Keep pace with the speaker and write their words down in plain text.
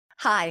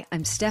Hi,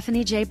 I'm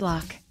Stephanie J.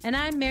 Block. And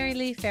I'm Mary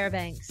Lee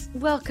Fairbanks.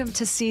 Welcome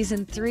to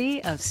Season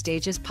 3 of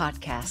Stages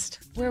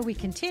Podcast, where we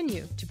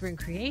continue to bring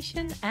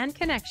creation and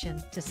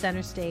connection to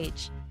center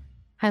stage.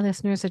 Hi,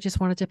 listeners. I just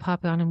wanted to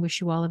pop on and wish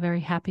you all a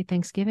very happy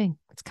Thanksgiving.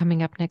 It's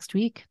coming up next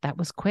week. That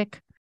was quick.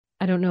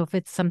 I don't know if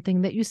it's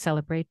something that you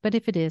celebrate, but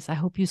if it is, I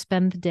hope you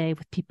spend the day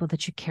with people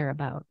that you care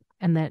about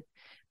and that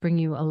bring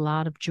you a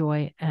lot of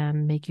joy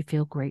and make you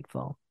feel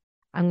grateful.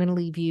 I'm going to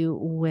leave you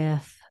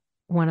with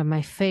one of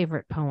my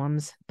favorite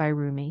poems by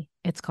Rumi.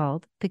 It's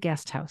called The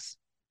Guest House.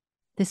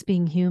 This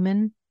being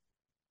human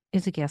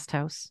is a guest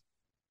house.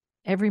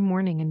 Every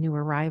morning a new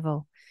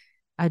arrival,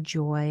 a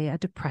joy, a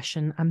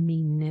depression, a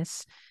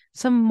meanness,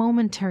 some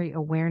momentary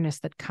awareness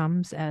that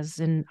comes as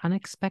an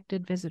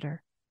unexpected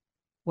visitor.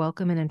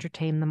 Welcome and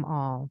entertain them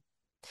all.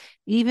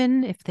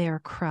 Even if they are a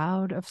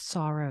crowd of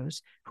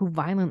sorrows who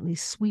violently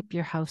sweep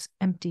your house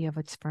empty of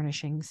its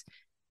furnishings,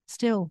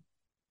 still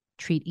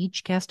treat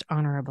each guest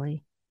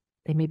honorably.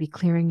 They may be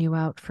clearing you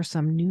out for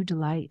some new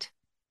delight,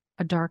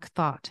 a dark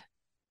thought,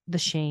 the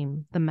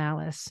shame, the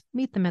malice.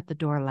 Meet them at the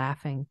door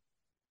laughing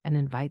and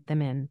invite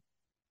them in.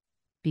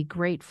 Be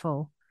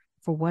grateful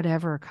for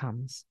whatever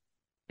comes,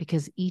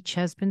 because each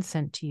has been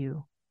sent to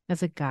you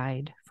as a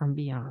guide from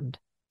beyond.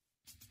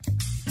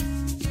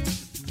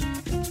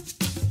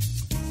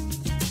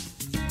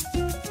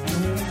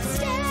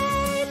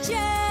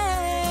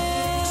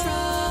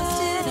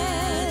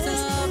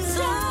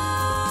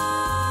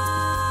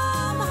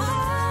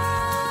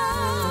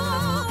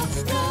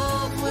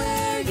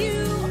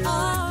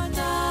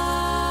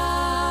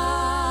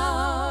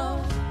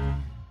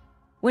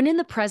 When in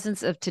the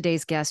presence of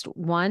today's guest,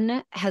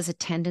 one has a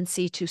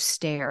tendency to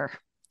stare.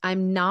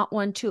 I'm not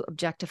one to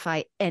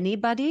objectify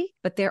anybody,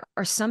 but there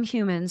are some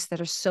humans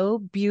that are so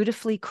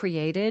beautifully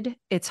created,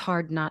 it's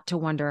hard not to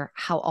wonder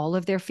how all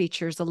of their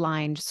features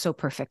aligned so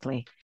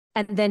perfectly.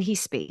 And then he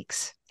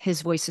speaks.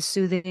 His voice is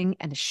soothing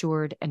and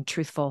assured and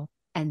truthful.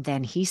 And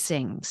then he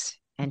sings,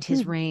 and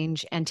his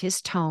range and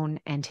his tone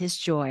and his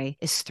joy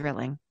is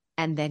thrilling.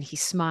 And then he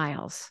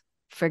smiles.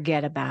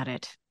 Forget about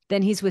it.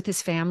 Then he's with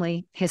his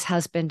family, his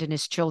husband and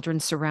his children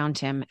surround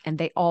him, and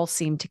they all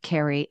seem to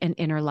carry an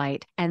inner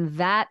light. And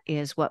that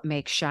is what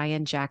makes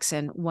Cheyenne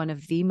Jackson one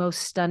of the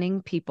most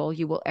stunning people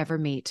you will ever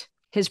meet.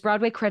 His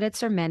Broadway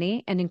credits are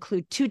many and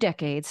include 2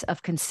 decades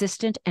of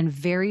consistent and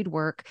varied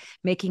work,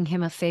 making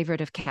him a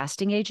favorite of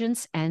casting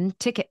agents and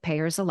ticket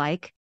payers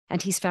alike.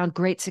 And he's found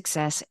great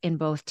success in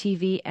both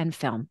TV and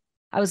film.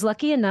 I was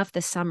lucky enough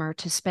this summer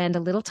to spend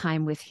a little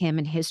time with him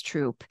and his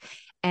troupe.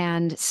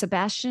 And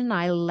Sebastian and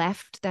I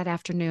left that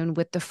afternoon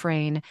with the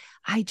refrain,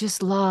 I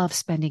just love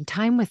spending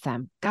time with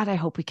them. God, I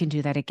hope we can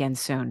do that again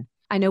soon.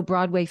 I know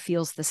Broadway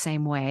feels the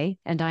same way,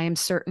 and I am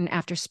certain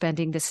after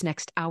spending this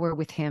next hour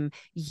with him,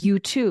 you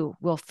too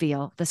will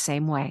feel the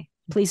same way.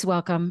 Please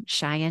welcome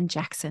Cheyenne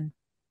Jackson.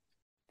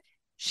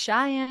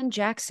 Cheyenne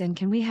Jackson,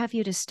 can we have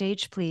you to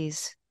stage,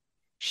 please?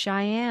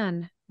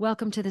 Cheyenne,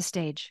 welcome to the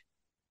stage.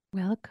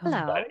 Welcome.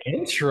 Hello. That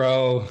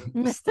intro.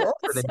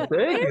 That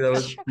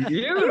was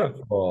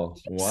beautiful.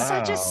 Wow.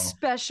 Such a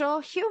special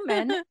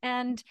human.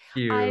 And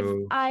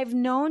I've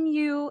known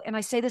you, and I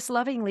say this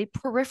lovingly,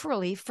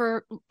 peripherally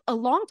for a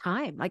long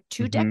time, like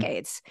 2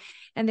 decades.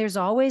 And there's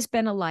always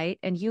been a light.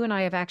 And you and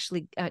I have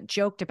actually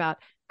joked about,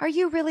 are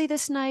you really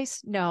this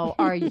nice? No.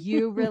 Are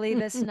you really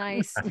this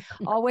nice?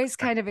 Always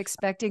kind of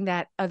expecting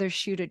that other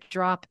shoe to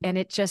drop. And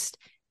it just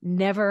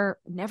never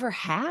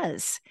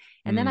has.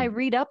 And then I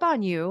read up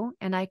on you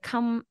and I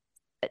come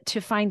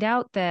to find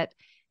out that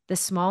the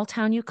small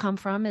town you come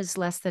from is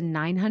less than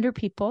 900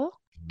 people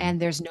and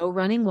there's no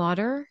running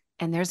water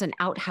and there's an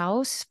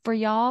outhouse for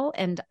y'all.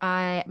 And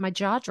my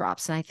jaw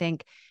drops and I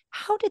think,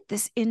 how did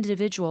this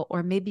individual,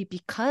 or maybe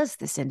because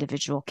this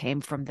individual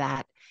came from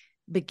that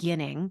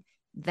beginning,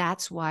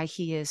 that's why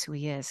he is who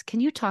he is.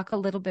 Can you talk a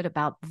little bit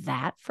about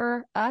that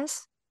for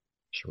us?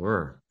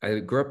 Sure. I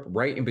grew up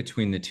right in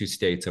between the 2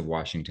 states of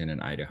Washington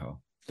and Idaho.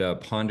 The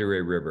Pend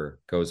Oreille River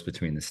goes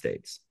between the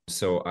states.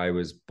 So I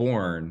was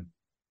born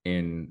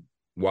in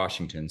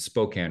Washington,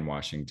 Spokane,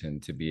 Washington,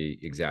 to be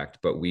exact.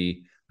 But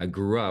I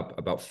grew up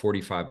about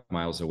 45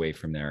 miles away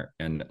from there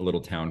in a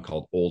little town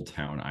called Old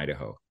Town,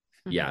 Idaho.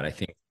 Yeah, and I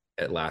think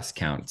at last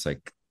count, it's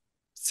like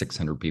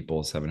 600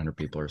 people, 700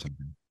 people or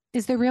something.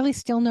 Is there really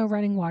still no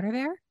running water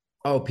there?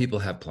 Oh, people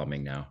have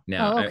plumbing now.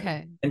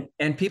 Okay.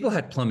 And people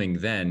had plumbing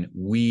then.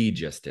 We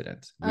just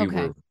didn't. We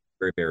were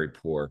very, very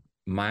poor.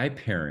 My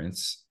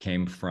parents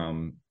came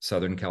from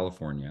Southern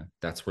California.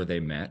 That's where they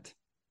met.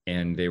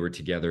 And they were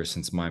together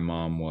since my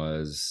mom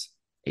was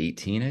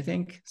 18, I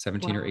think,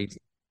 17 or 18.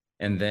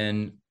 And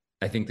then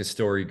I think the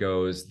story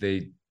goes,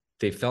 they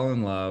fell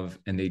in love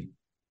and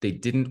they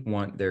didn't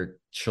want their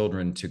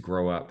children to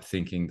grow up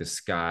thinking the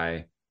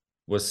sky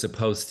was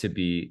supposed to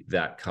be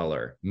that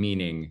color,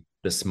 meaning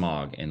the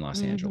smog in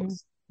Los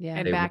Angeles. Yeah.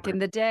 And back in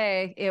the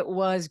day, it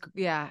was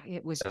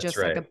just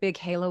like a big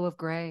halo of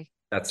gray.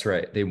 That's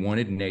right. They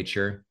wanted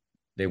nature.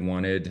 They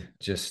wanted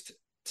just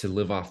to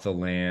live off the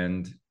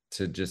land,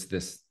 to just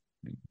this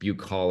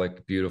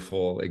bucolic,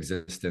 beautiful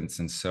existence.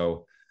 And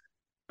so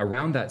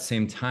around that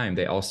same time,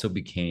 they also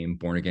became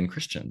born again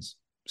Christians.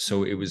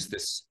 So it was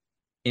this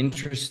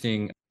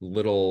interesting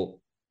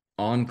little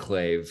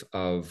enclave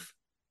of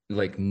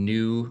like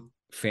new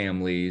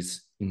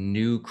families,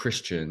 new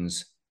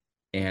Christians,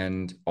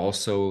 and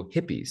also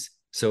hippies.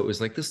 So it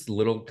was like this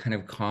little kind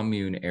of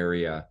commune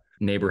area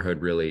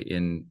neighborhood, really,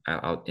 in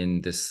out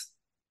in this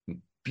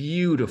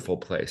beautiful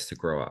place to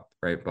grow up,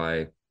 right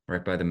by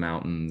the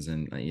mountains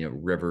and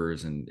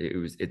rivers, and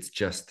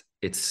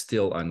it's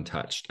still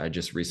untouched. I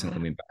just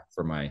recently went back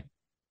for my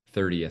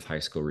 30th high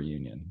school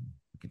reunion.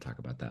 We can talk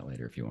about that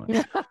later if you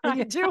want.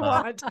 I do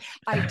want.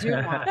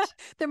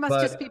 There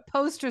must just be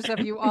posters of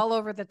you all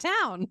over the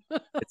town.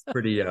 It's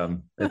pretty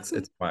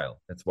it's wild.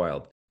 It's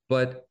wild.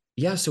 But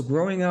yeah, so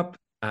growing up,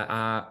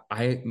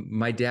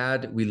 my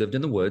dad, we lived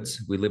in the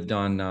woods. We lived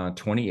on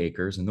 20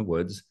 acres in the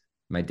woods.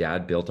 My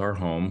dad built our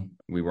home.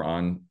 We were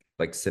on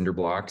like cinder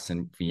blocks,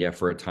 and yeah,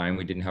 for a time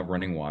we didn't have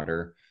running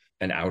water,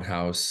 an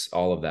outhouse,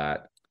 all of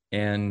that.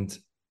 And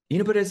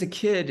but as a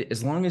kid,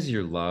 as long as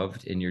you're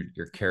loved and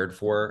you're cared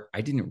for,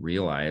 I didn't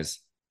realize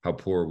how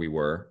poor we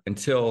were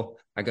until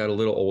I got a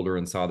little older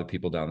and saw the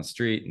people down the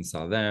street and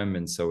saw them,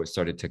 and so it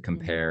started to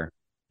compare.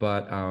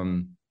 But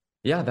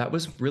yeah, that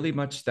was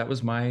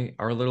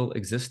our little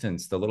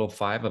existence, the little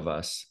five of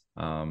us,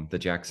 the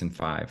Jackson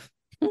Five.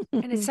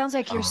 And it sounds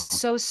like you're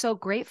so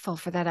grateful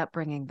for that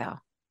upbringing, though.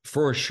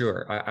 For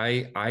sure.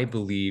 I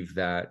believe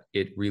that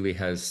it really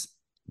has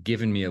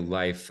given me a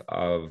life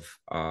of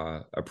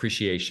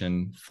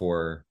appreciation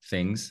for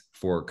things,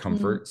 for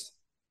comforts.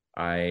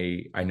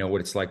 I know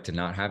what it's like to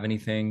not have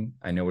anything.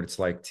 I know what it's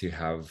like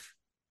to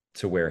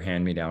wear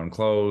hand-me-down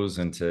clothes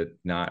and to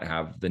not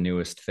have the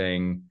newest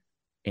thing.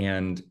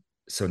 And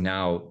so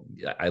now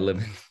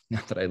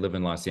now that I live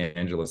in Los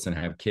Angeles and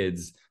have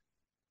kids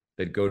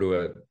that go to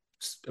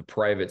a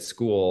private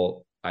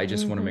school, I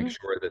just want to make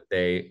sure that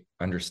they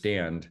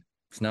understand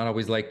it's not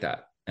always like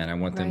that. And I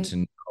want them to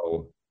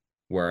know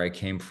where I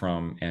came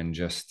from, and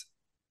just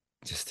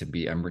to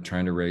be, I'm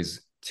trying to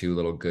raise two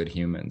little good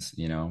humans,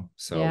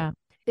 So yeah,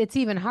 it's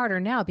even harder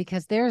now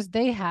because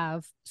they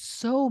have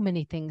so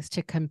many things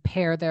to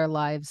compare their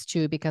lives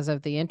to because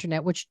of the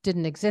internet, which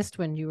didn't exist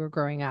when you were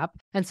growing up.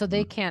 And so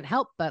they can't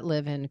help but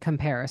live in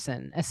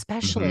comparison,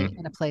 especially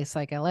in a place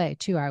like LA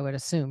too, I would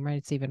assume, right?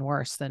 It's even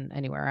worse than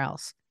anywhere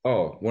else.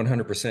 Oh,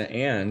 100%.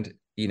 And,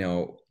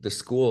 the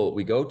school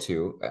we go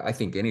to, I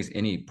think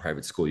any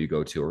private school you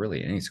go to, or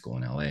really any school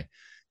in LA,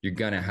 you're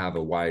going to have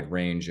a wide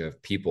range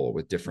of people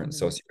with different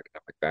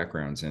socioeconomic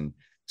backgrounds. And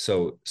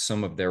so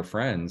some of their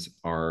friends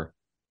are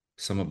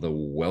some of the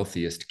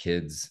wealthiest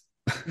kids.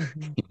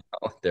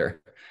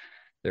 Their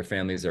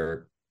families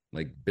are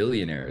like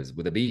billionaires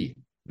with a B.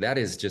 That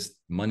is just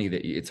money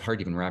that it's hard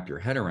to even wrap your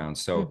head around.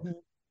 So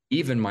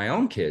even my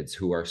own kids,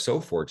 who are so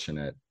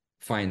fortunate,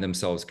 find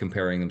themselves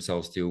comparing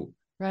themselves to,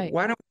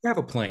 why don't we have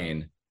a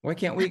plane? Why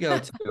can't we go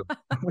to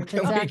we go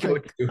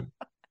to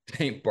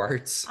St.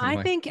 Bart's?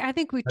 I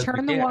think we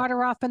turn the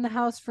water off in the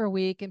house for a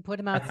week and put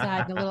them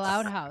outside in a little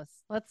outhouse.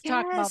 Let's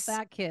talk about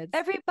that, kids.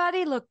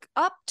 Everybody look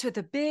up to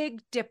the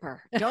Big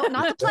Dipper. Not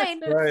the plane,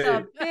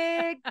 the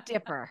Big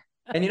Dipper.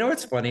 And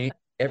it's funny?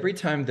 Every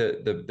time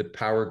the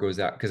power goes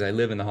out, because I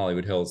live in the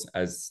Hollywood Hills,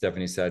 as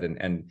Stephanie said,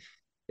 and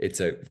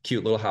it's a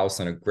cute little house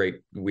on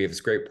we have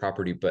this great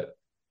property, but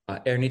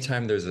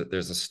anytime there's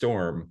a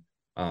storm,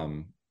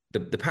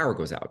 the power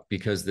goes out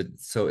because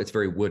so it's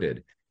very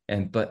wooded.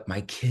 But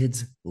my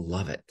kids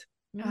love it.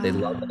 They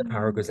love when the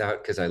power goes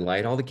out because I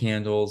light all the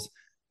candles.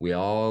 We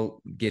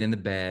all get in the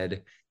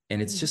bed,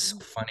 and it's just so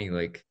funny.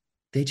 Like,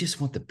 they just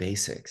want the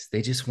basics.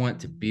 They just want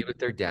to be with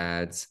their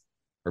dads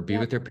or be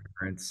with their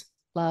parents,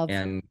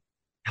 and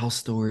tell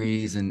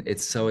stories. And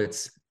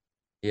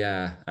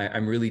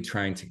I'm really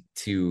trying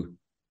to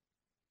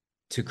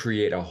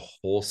create a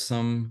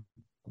wholesome,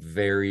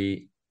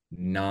 very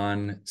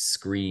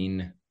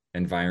non-screen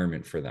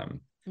environment for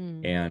them.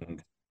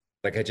 And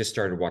like, I just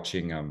started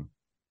watching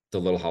the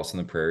Little House on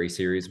the Prairie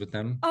series with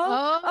them.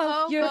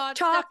 You're God,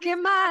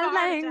 talking my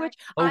language.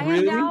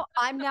 Really?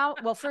 I'm now,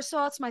 well, first of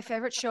all, it's my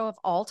favorite show of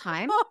all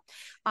time.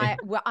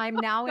 I'm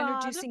now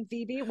introducing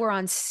Phoebe. We're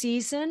on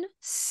season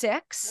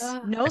 6.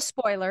 No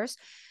spoilers.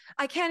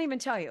 I can't even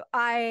tell you.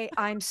 I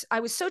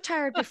was so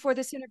tired before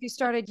this interview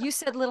started. You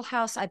said Little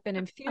House. I've been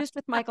infused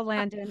with Michael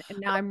Landon, and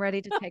now I'm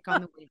ready to take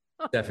on the wheel.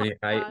 Stephanie,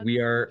 we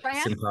are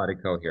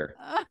simpatico here.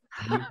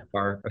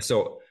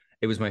 So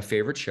it was my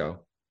favorite show.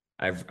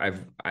 I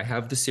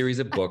have the series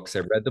of books. I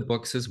read the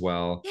books as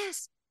well.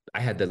 Yes. I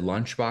had the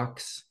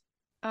lunchbox.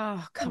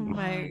 Oh, come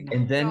on.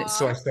 And then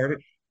so I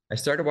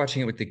started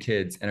watching it with the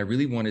kids, and I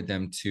really wanted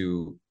them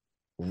to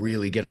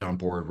really get on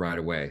board right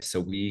away. So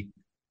we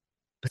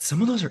but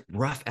some of those are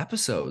rough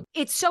episodes.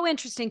 It's so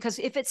interesting because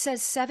if it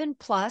says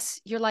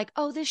 7+, you're like,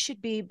 oh, this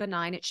should be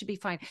benign. It should be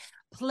fine.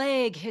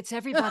 Plague hits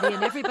everybody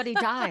and everybody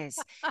dies.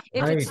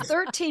 If Right. it's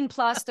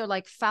 13+, they're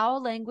like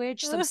foul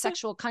language, some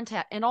sexual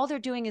content, and all they're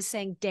doing is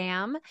saying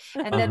damn.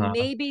 And then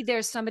maybe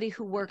there's somebody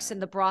who works in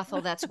the brothel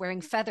that's wearing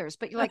feathers,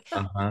 but you're like,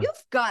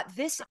 you've got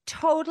this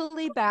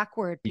totally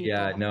backward, people.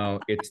 Yeah,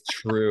 no, it's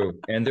true.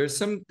 And there's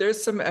some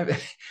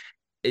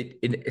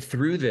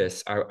through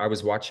this,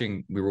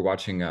 we were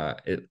watching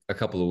it a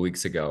couple of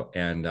weeks ago,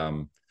 and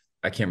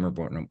I can't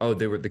remember what. Oh,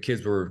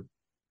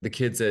 the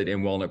kids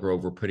in Walnut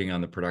Grove were putting on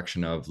the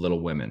production of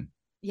Little Women.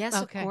 Yes,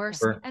 Okay. of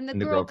course. And the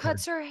And the girl girl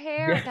cuts her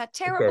hair, that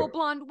terrible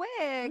blonde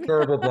wig.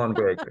 Terrible blonde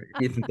wig.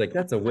 Ethan's like,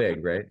 that's a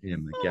wig, right? And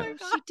I'm like, yeah.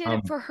 She did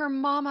it for her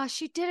mama.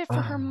 She did it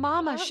for her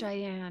mama,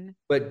 Cheyenne.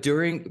 But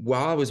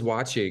while I was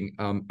watching,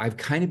 I've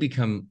kind of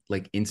become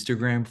like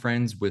Instagram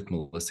friends with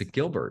Melissa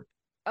Gilbert.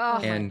 Oh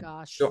and my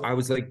gosh. So I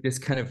was like this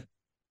kind of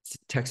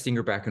texting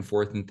her back and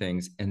forth and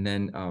things. And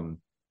then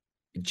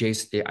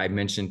Jace, I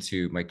mentioned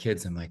to my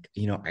kids, I'm like,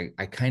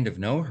 I kind of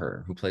know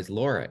her, who plays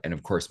Laura. And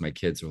of course, my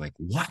kids are like,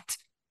 what?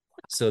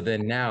 So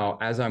then now,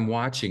 as I'm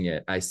watching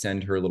it, I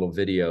send her little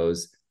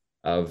videos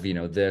of,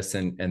 this.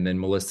 And then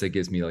Melissa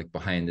gives me like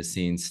behind the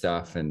scenes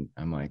stuff. And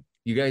I'm like,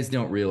 you guys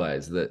don't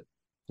realize that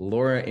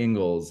Laura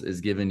Ingalls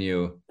is giving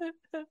you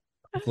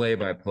play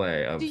by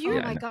play of.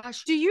 Oh my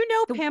gosh. Do you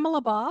know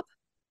Pamela Bob?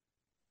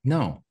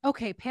 No.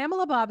 Okay.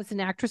 Pamela Bob is an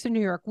actress in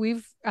New York.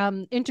 We've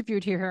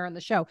interviewed her on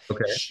the show.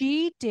 Okay.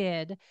 She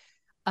did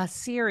a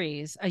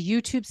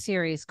YouTube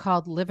series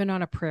called Living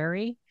on a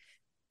Prairie,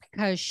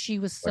 because she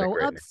was so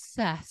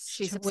obsessed.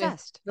 She's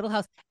obsessed. Little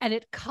House, and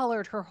it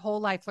colored her whole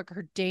life, like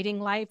her dating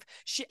life.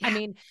 I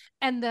mean,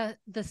 and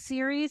the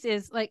series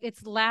is like,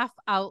 it's laugh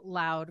out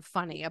loud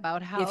funny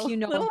about how, if you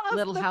know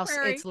Little House,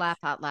 it's laugh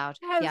out loud.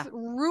 Has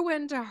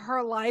ruined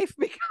her life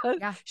because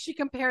she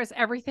compares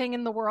everything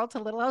in the world to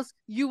Little House.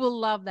 You will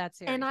love that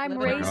series. And I'm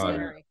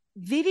raising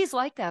Vivi's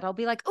like that. I'll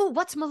be like, oh,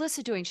 what's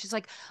Melissa doing? She's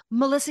like,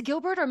 Melissa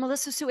Gilbert or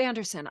Melissa Sue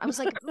Anderson? I was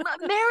like,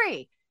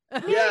 Mary.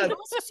 Yeah,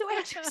 Melissa Sue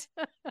Anderson.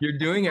 You're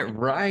doing it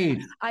right.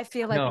 I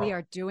feel like we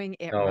are doing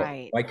it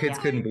right. My kids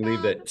couldn't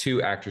believe that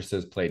 2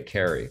 actresses played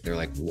Carrie. They're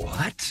like,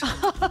 what?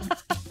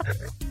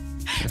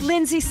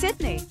 Lindsay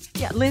Sidney.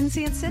 Yeah,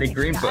 Lindsay and Sidney.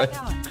 Greenfoot.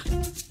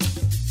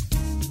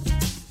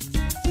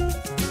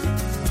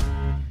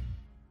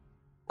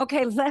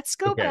 Okay, let's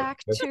go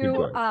back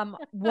to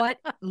what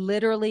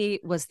literally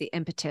was the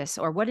impetus,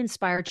 or what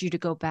inspired you to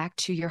go back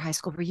to your high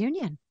school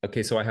reunion?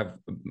 Okay, so I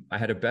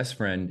had a best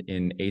friend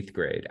in 8th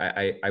grade.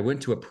 I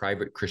went to a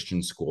private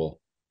Christian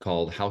school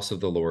called House of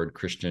the Lord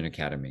Christian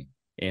Academy.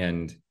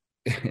 And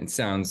it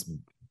sounds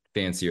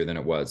fancier than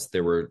it was.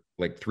 There were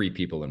like 3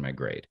 people in my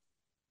grade.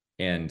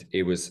 And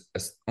it was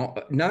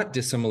not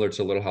dissimilar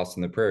to Little House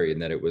on the Prairie in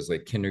that it was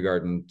like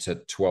kindergarten to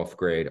 12th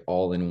grade,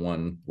 all in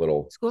one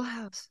little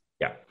schoolhouse.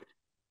 Yeah.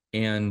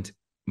 And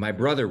my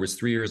brother was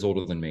 3 years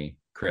older than me,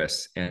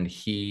 Chris, and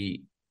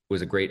he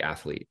was a great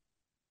athlete.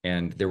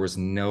 And there was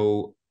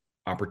no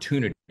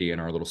opportunity in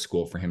our little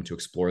school for him to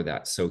explore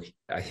that. So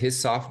his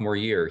sophomore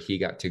year, he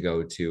got to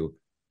go to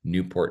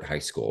Newport High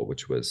School,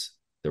 which was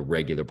the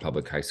regular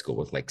public high school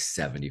with like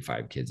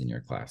 75 kids in your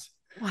class.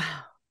 Wow.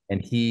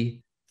 And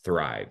he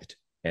thrived,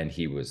 and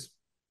he was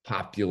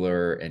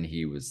popular, and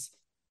he was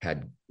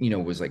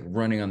like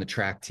running on the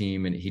track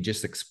team, and he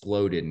just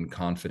exploded in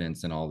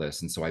confidence and all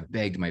this. And so I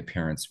begged my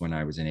parents when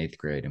I was in 8th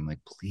grade, I'm like,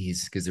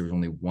 please, because there was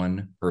only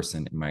one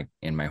person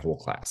in my whole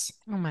class.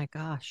 Oh my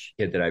gosh.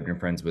 Kid that I've been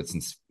friends with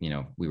since,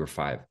 we were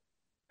 5.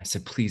 I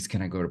said, please,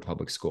 can I go to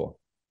public school?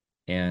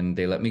 And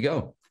they let me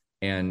go.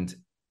 And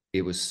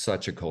it was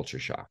such a culture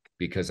shock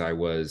because I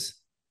was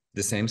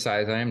the same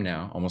size I am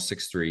now, almost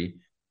 6'3",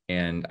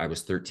 and I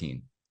was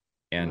 13.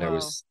 And I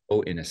was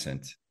so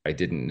innocent. I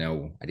didn't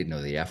know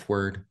the F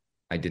word.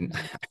 I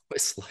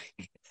was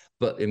like,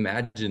 but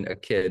imagine a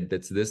kid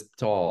that's this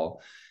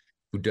tall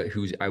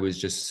who's I was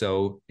just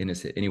so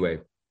innocent. Anyway,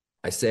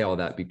 I say all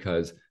that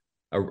because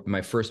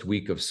my first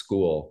week of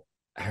school,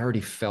 I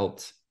already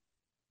felt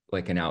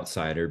like an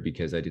outsider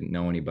because I didn't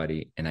know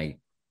anybody. And I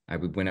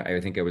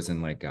think I was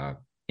in like a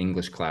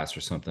English class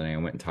or something. I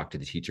went and talked to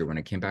the teacher. When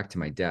I came back to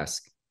my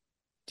desk,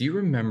 do you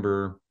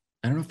remember,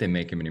 I don't know if they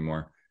make them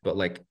anymore, but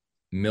like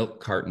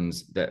milk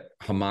cartons that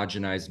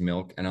homogenized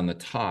milk, and on the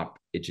top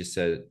it just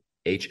said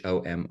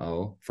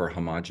HOMO for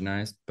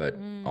homogenized, but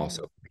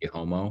also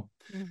homo.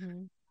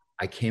 Mm-hmm.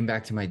 I came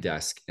back to my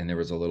desk and there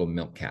was a little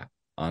milk cap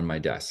on my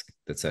desk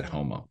that said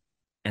homo,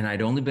 and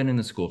I'd only been in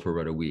the school for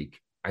about a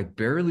week. I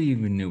barely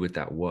even knew what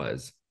that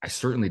was. I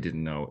certainly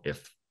didn't know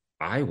if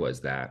I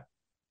was that,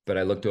 but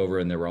I looked over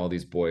and there were all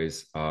these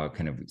boys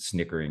kind of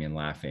snickering and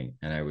laughing,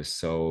 and I was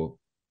so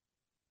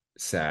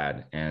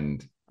sad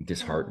and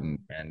disheartened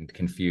and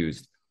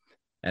confused.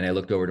 And I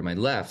looked over to my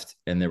left,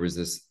 and there was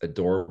this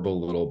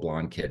adorable little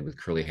blonde kid with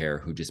curly hair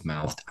who just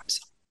mouthed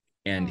himself.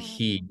 And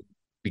he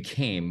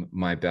became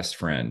my best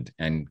friend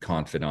and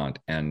confidant.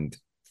 And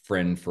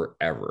friend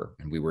forever.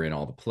 And we were in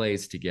all the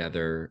plays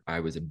together.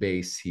 I was a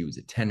bass, he was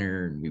a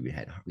tenor, and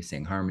we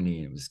sang harmony,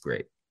 and it was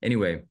great.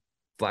 Anyway,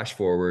 flash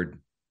forward,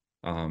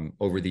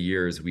 over the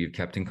years, we've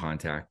kept in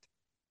contact,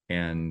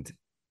 and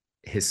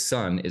his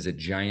son is a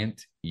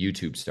giant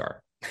YouTube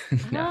star.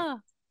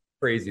 Now,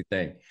 crazy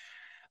thing.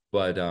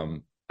 But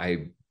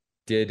I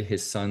did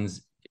his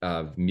son's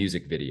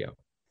music video.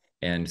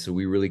 And so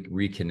we really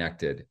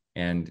reconnected.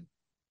 And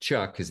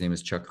Chuck, his name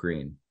is Chuck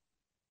Green,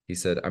 he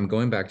said, I'm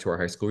going back to our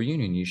high school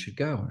reunion. You should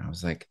go. And I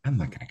was like, I'm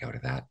not going to go to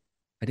that.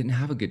 I didn't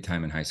have a good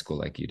time in high school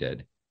like you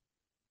did.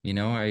 You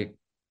know,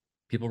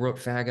 people wrote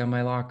fag on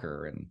my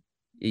locker. And,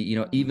 you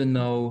know, even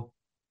though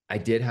I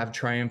did have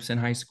triumphs in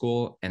high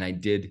school and I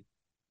did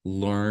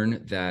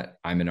learn that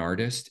I'm an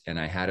artist, and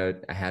I had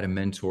a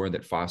mentor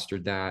that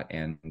fostered that,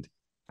 and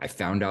I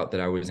found out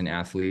that I was an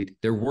athlete.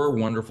 There were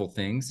wonderful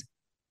things.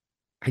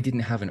 I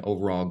didn't have an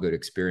overall good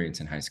experience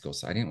in high school,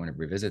 so I didn't want to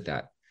revisit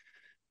that.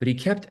 But he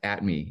kept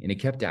at me and he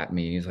kept at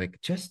me. He's like,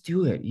 just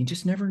do it. You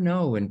just never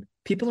know. And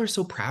people are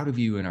so proud of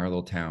you in our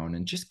little town,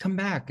 and just come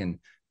back. And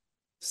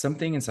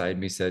something inside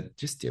me said,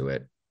 just do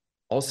it.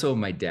 Also,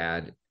 my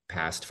dad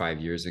passed 5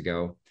 years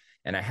ago,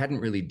 and I hadn't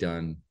really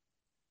done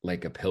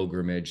like a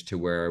pilgrimage to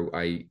where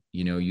I,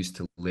 you know, used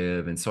to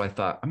live. And so I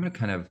thought, I'm going to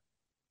kind of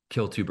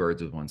kill two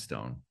birds with one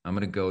stone. I'm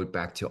going to go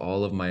back to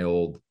all of my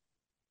old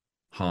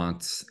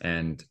haunts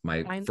and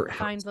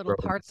find little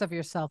parts of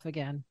yourself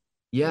again.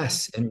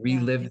 Yes. Yeah. And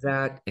relive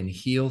that and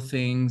heal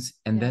things.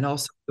 And then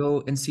also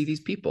go and see these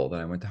people that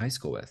I went to high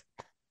school with.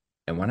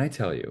 And when I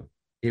tell you,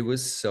 it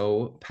was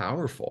so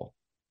powerful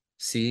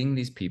seeing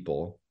these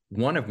people.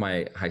 One of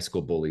my high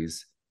school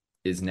bullies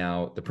is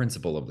now the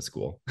principal of the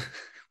school.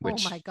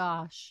 Which, oh my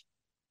gosh.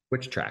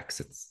 Which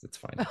tracks. It's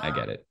fine. I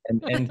get it.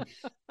 And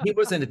he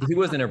wasn't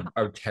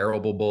a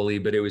terrible bully,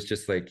 but it was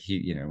just like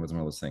it was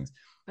one of those things.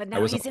 But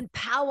now he's in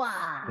power.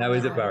 Now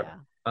he's in power.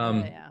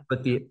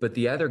 But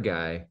the other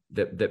guy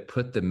that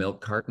put the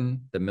milk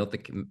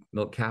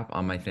cap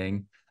on my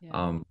thing,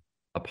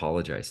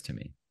 apologized to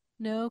me.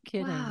 No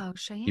kidding. Wow,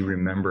 Cheyenne. He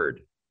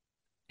remembered,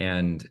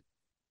 and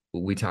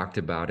we talked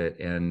about it,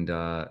 and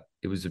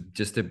it was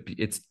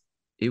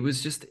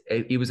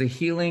a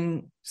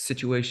healing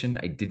situation.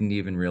 I didn't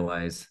even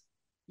realize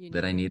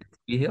that I needed to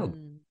be healed.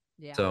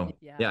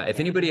 If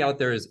anybody out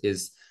there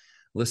is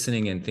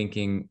listening and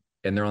thinking,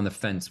 and they're on the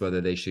fence whether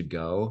they should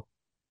go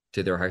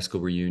to their high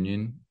school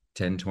reunion,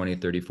 10, 20,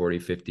 30, 40,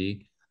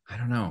 50, I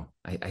don't know.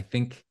 I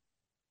think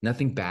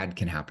nothing bad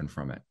can happen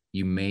from it.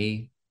 It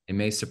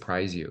may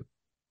surprise you.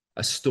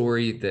 A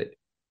story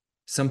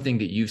something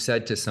that you've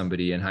said to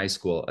somebody in high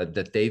school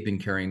that they've been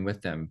carrying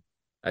with them.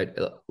 I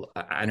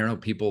don't know.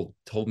 People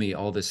told me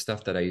all this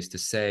stuff that I used to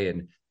say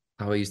and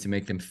how I used to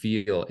make them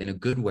feel in a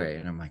good way.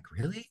 And I'm like,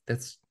 really?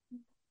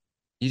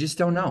 You just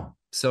don't know.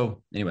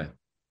 So anyway.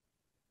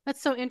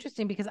 That's so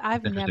interesting, because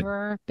I've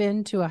never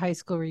been to a high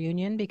school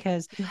reunion,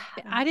 because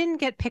I didn't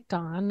get picked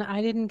on.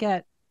 I didn't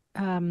get,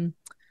 I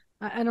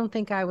don't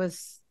think I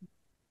was,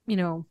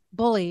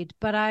 bullied,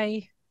 but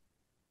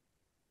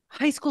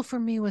high school for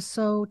me was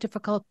so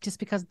difficult just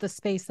because of the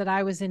space that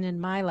I was in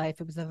my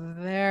life. It was a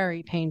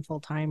very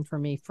painful time for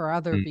me for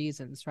other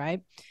reasons,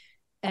 right?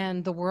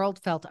 And the world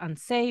felt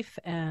unsafe,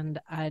 and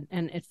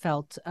it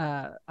felt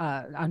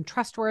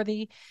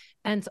untrustworthy.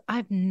 And so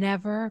I've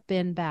never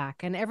been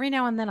back. And every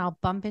now and then I'll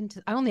bump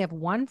into, I only have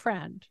one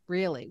friend,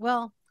 really.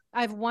 Well,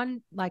 I have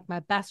one, like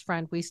my best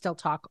friend. We still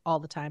talk all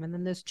the time. And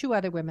then there's two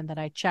other women that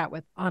I chat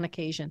with on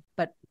occasion,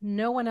 but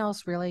no one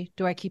else really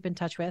do I keep in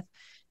touch with.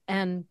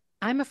 And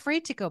I'm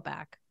afraid to go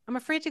back. I'm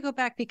afraid to go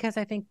back because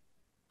I think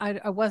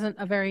I wasn't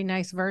a very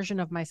nice version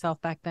of myself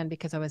back then,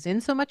 because I was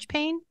in so much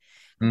pain.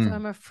 So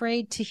I'm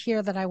afraid to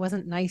hear that I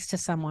wasn't nice to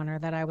someone, or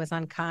that I was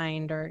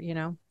unkind, or,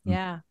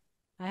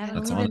 I've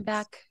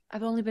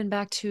only been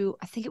back to,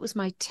 I think it was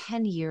my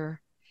 10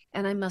 year.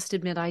 And I must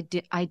admit, I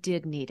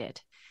did need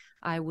it.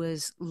 I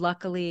was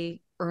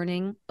luckily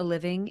earning a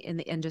living in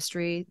the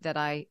industry that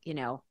I,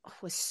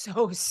 was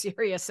so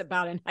serious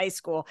about in high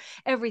school.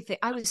 Everything.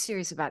 I was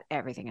serious about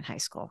everything in high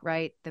school,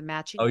 right? The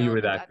matching. Oh, you were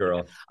that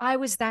girl. I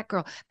was that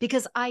girl,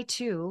 because I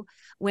too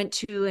went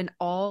to an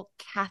all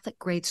Catholic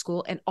grade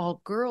school and all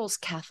girls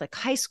Catholic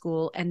high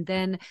school. And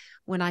then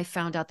when I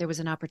found out there was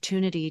an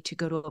opportunity to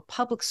go to a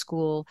public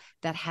school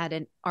that had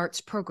an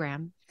arts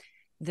program,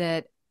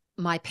 that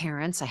my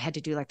parents, I had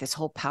to do like this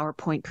whole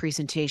PowerPoint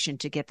presentation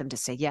to get them to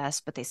say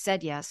yes, but they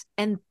said yes.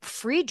 And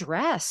free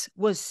dress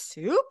was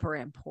super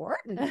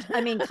important. I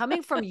mean,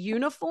 coming from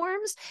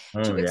uniforms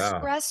to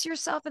express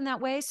yourself in that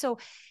way. So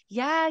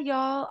yeah,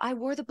 y'all, I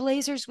wore the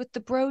blazers with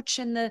the brooch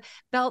and the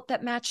belt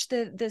that matched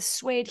the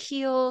suede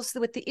heels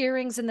with the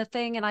earrings and the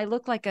thing. And I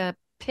looked like a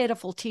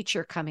pitiful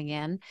teacher coming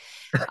in.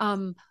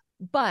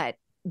 But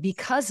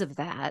because of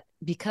that,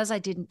 because I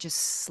didn't just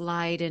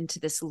slide into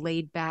this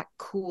laid back,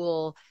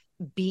 cool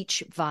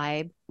beach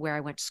vibe where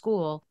I went to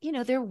school,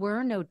 there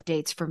were no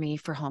dates for me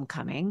for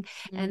homecoming,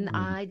 and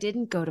I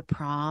didn't go to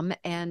prom.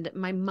 And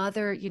my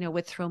mother,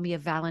 would throw me a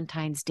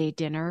Valentine's Day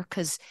dinner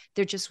because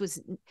there just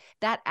was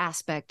that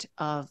aspect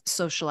of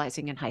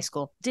socializing in high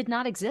school did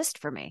not exist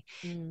for me.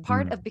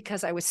 Part of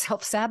because I was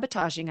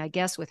self-sabotaging, I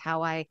guess, with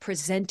how I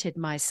presented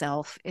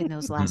myself in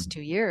those last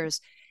 2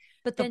 years.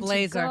 But then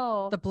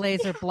the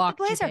blazer blocked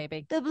you,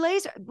 baby. The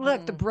blazer,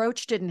 look, the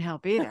brooch didn't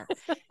help either.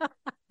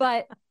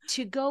 But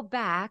to go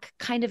back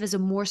kind of as a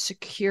more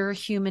secure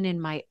human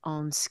in my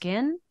own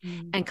skin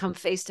and come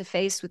face to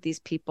face with these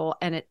people.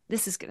 And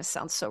this is going to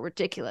sound so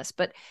ridiculous,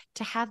 but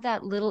to have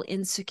that little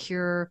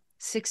insecure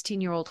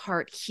 16-year-old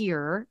heart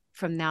here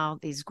from now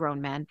these grown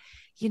men,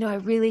 I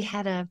really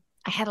had a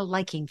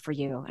liking for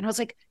you. And I was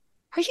like,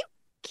 are you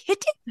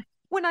kidding?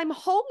 When I'm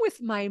home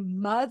with my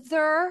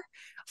mother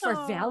for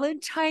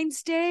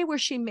Valentine's Day, where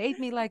she made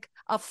me like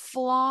a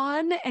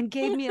flan and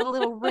gave me a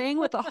little ring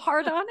with a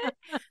heart on it,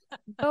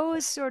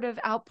 those sort of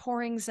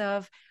outpourings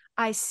of,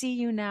 I see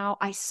you now,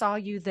 I saw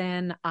you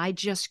then, I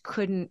just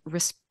couldn't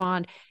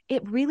respond.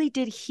 It really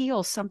did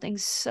heal something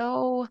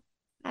so,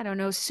 I don't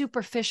know,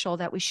 superficial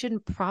that we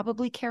shouldn't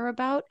probably care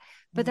about,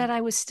 but that I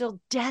was still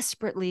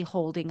desperately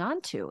holding on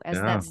to as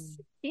that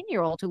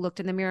 16-year-old who looked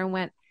in the mirror and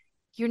went,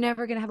 you're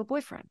never going to have a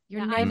boyfriend.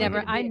 I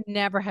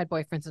never had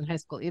boyfriends in high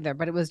school either,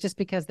 but it was just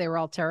because they were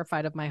all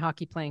terrified of my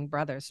hockey playing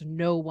brothers. So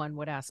no one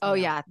would ask me. Oh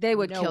yeah. They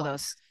would kill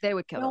those. They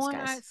would kill those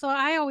guys. So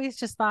I always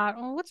just thought,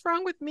 oh, what's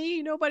wrong with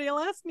me? Nobody will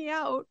ask me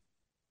out.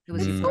 It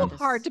was so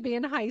hard to be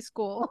in high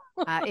school.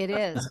 It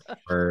is.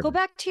 Go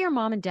back to your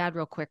mom and dad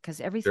real quick,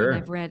 because everything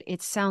I've read,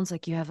 it sounds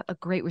like you have a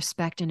great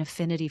respect and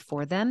affinity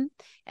for them.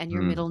 And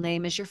your middle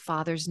name is your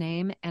father's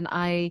name. And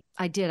I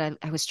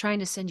was trying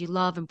to send you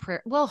love and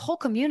prayer. Well, whole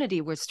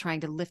community was trying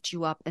to lift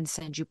you up and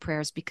send you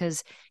prayers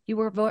because you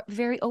were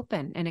very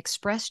open and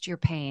expressed your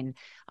pain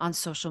on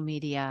social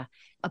media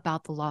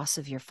about the loss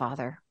of your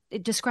father.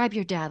 Describe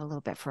your dad a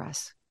little bit for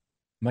us.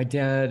 My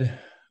dad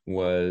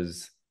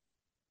was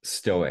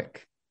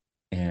stoic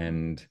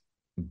and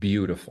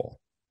beautiful.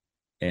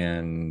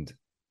 And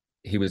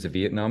he was a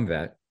Vietnam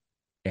vet,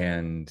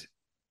 and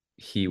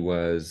he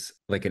was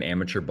like an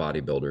amateur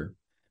bodybuilder.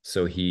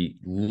 So he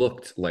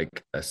looked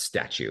like a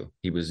statue.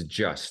 He was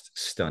just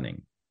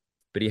stunning.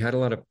 But he had a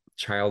lot of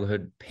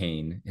childhood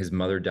pain. His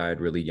mother died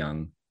really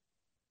young.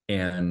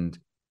 And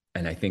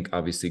I think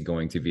obviously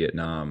going to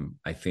Vietnam,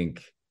 I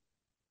think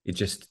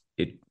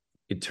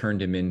it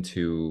turned him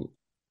into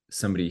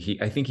somebody.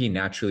 I think he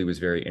naturally was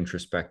very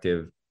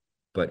introspective,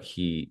 but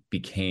he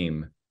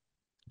became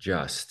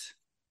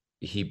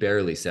he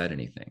barely said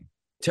anything.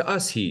 To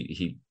us,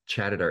 he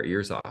chatted our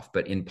ears off,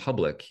 but in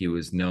public, he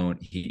was known,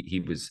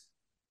 he was,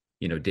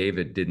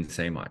 David didn't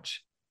say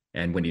much.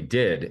 And when he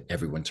did,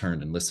 everyone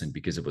turned and listened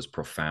because it was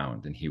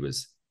profound. And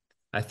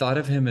I thought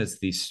of him as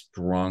the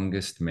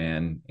strongest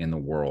man in the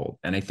world.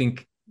 And I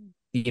think,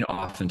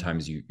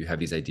 oftentimes you have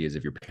these ideas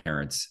of your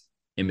parents'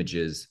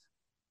 images,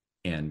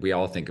 and we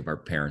all think of our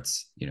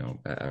parents,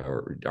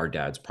 or our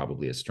dads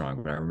probably as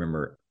strong. But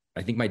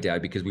I think my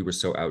dad, because we were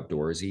so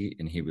outdoorsy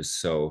and he was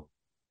so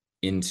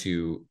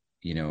into,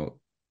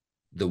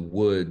 the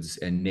woods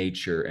and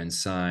nature and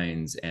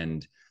signs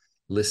and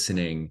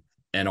listening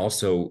and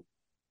also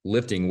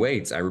lifting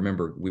weights. I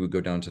remember we would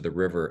go down to the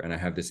river, and I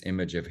have this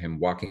image of him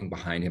walking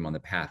behind him on the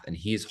path, and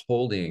he's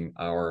holding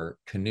our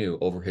canoe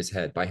over his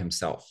head by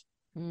himself.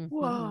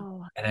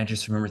 Whoa. And I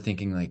just remember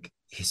thinking, like,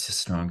 he's the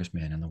strongest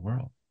man in the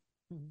world.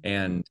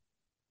 And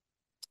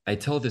I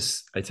tell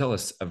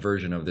us a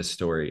version of this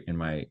story in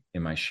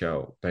my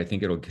show, but I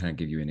think it'll kind of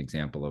give you an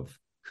example of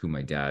who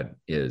my dad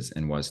is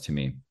and was to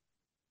me.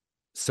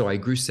 So I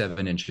grew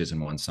 7 inches in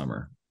one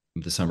summer,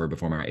 the summer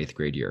before my 8th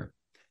grade year.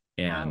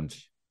 And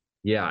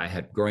I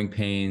had growing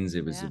pains.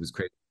 It was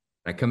crazy.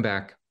 I come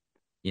back,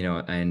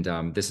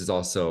 and this is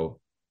also,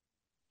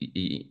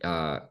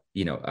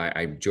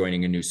 I'm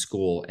joining a new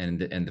school, and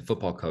the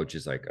football coach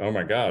is like, "Oh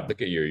my God,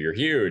 look at you! You're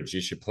huge.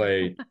 You should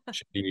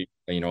be,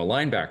 a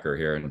linebacker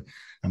here." And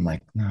I'm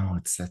like, "No,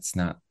 that's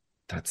not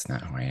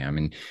who I am."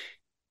 And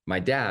my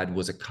dad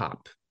was a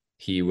cop.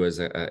 He was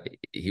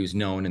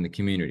known in the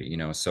community,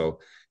 so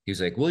he was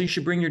like, "Well, you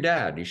should bring your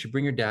dad. You should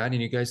bring your dad,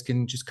 and you guys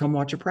can just come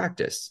watch a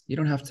practice. You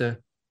don't have to,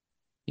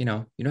 you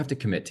don't have to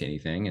commit to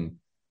anything." And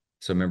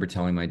so I remember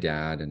telling my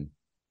dad, and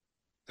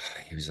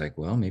he was like,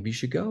 "Well, maybe you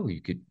should go.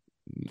 You could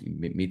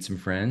meet some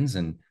friends."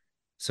 And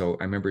so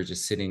I remember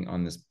just sitting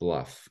on this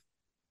bluff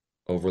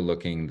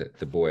overlooking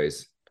the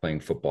boys playing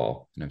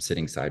football, and I'm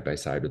sitting side by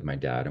side with my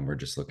dad, and we're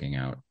just looking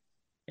out,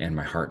 and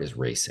my heart is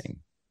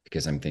racing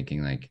because I'm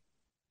thinking, like,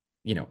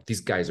 these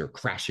guys are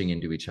crashing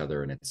into each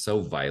other, and it's so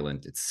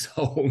violent. It's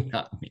so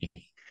not me.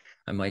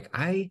 I'm like,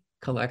 I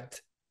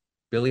collect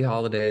Billie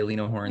Holiday,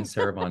 Lena Horne,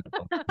 Sarah Vaughan,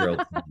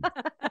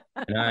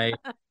 and I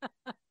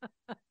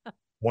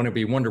want to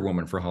be Wonder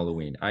Woman for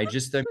Halloween.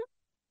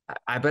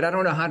 But I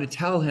don't know how to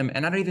tell him,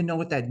 and I don't even know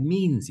what that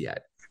means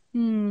yet.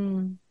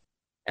 And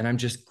I'm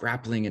just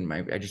grappling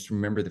I just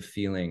remember the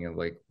feeling of,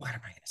 like, what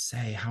am I going to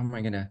say? How am I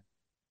going to,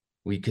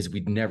 because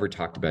we'd never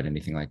talked about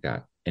anything like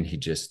that. And he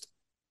just,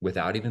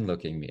 without even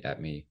looking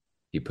at me,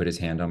 he put his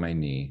hand on my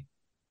knee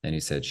and he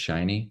said,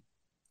 Shiny,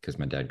 because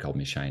my dad called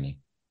me Shiny.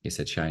 He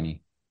said,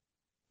 Shiny,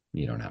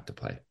 you don't have to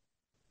play.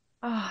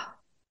 Oh,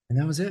 And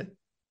that was it.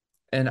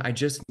 And I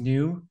just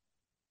knew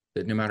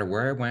that no matter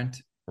where I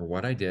went or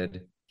what I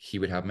did, he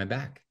would have my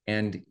back.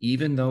 And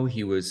even though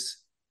he was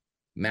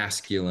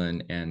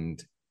masculine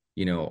and,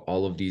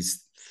 all of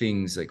these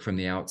things like from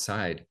the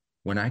outside,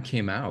 when I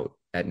came out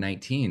at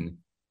 19,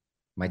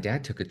 my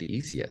dad took it the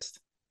easiest.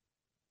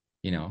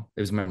 It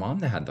was my mom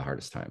that had the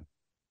hardest time.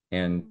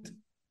 And,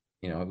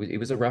 it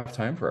was a rough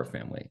time for our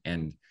family.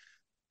 And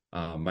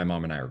my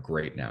mom and I are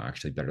great now,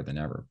 actually better than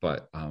ever.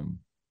 But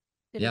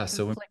Did yeah, it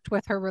so conflict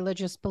with her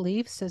religious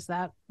beliefs?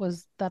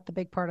 Was that the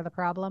big part of the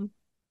problem?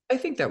 I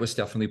think that was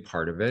definitely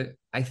part of it.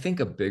 I think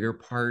a bigger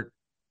part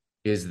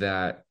is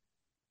that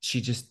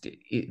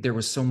there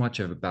was so much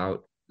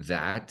about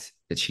that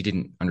she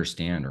didn't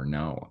understand or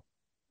know.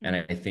 And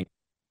I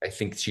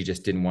think she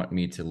just didn't want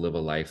me to live a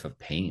life of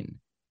pain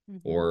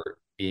or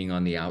being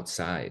on the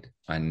outside.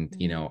 And,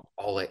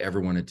 all I ever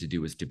wanted to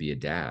do was to be a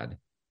dad.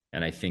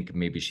 And I think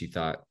maybe she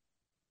thought,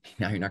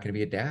 now you're not going to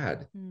be a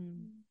dad.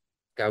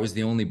 I was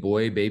the only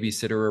boy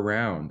babysitter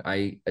around.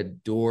 I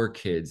adore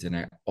kids and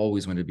I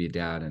always wanted to be a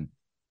dad. And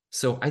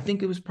so I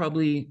think it was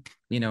probably,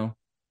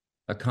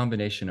 a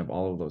combination of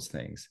all of those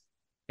things.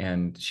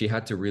 And she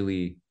had to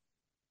really,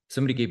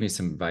 somebody gave me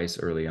some advice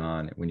early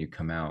on. When you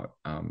come out,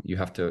 you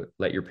have to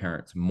let your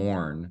parents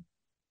mourn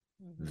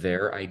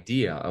their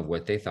idea of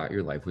what they thought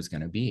your life was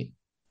going to be.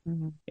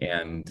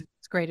 And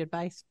it's great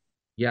advice.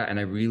 Yeah. And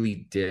I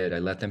really did. I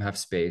let them have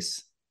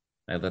space.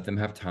 I let them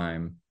have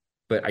time.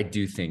 But I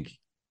do think,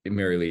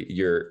 Mary Lee,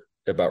 you're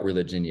about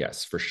religion.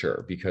 Yes, for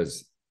sure.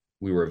 Because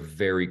we were a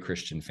very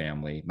Christian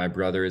family. My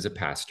brother is a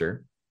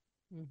pastor.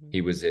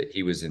 He was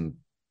in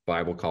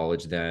Bible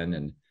college then.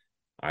 And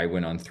I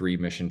went on 3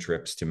 mission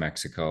trips to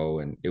Mexico,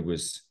 and it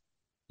was,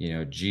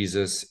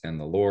 Jesus and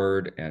the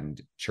Lord, and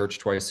church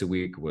twice a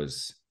week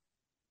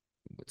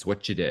it's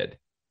what you did.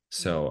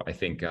 So I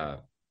think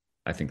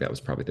that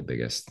was probably the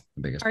biggest.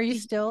 Are you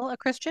still a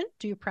Christian?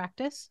 Do you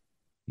practice?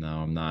 No,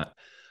 I'm not.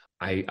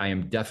 I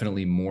am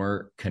definitely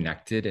more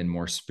connected and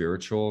more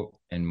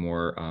spiritual and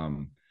more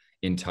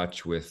in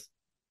touch with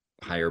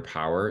higher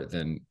power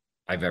than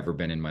I've ever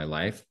been in my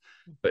life.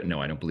 But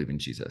no, I don't believe in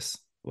Jesus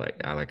like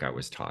I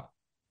was taught.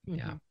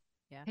 Yeah.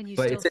 Can you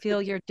still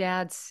feel your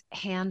dad's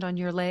hand on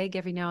your leg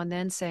every now and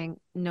then saying,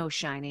 no,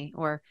 Shiny,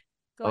 or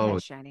go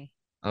ahead, Shiny?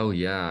 Oh,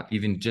 yeah.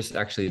 Even just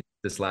actually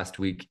this last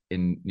week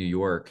in New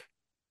York,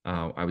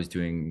 I was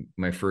doing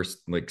my first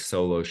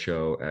solo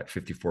show at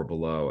 54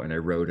 Below, and I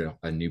wrote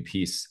a new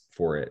piece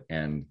for it.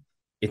 And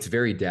it's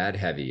very dad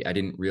heavy. I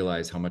didn't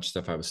realize how much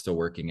stuff I was still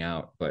working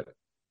out, but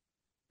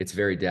it's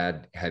very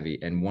dad heavy.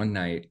 And one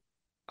night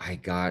I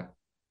got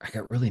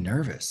really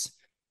nervous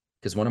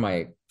because one of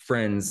my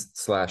friends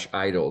 /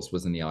 idols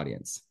was in the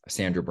audience,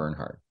 Sandra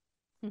Bernhard.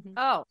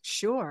 Oh,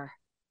 sure.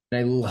 And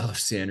I love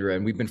Sandra,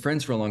 and we've been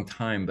friends for a long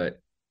time, but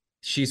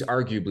she's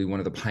arguably one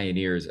of the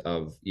pioneers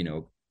of,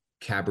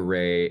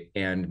 cabaret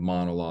and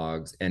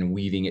monologues and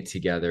weaving it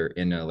together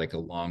in a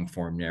long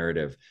form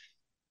narrative.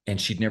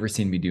 And she'd never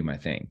seen me do my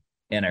thing.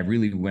 And I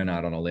really went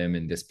out on a limb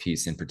in this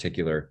piece in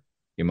particular,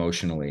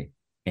 emotionally.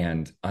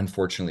 And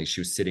unfortunately,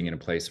 she was sitting in a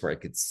place where I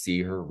could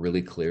see her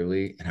really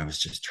clearly. And I was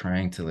just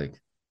trying to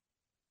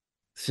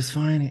it's just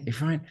fine. You're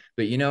fine.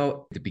 But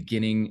the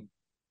beginning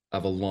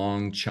of a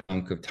long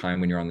chunk of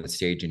time when you're on the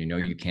stage and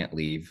you can't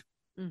leave.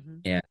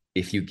 And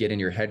if you get in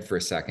your head for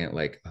a second,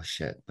 oh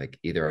shit,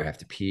 either I have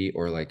to pee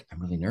or I'm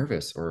really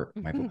nervous or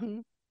my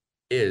and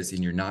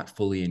you're not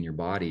fully in your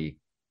body,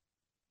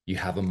 you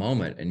have a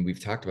moment. And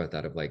we've talked about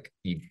that of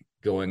you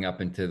going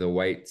up into the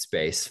white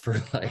space for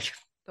the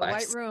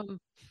white room.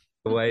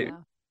 The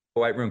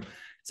white room.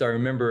 So I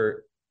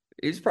remember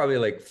it was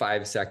probably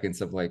 5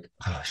 seconds of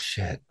oh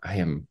shit,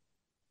 I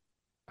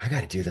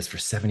got to do this for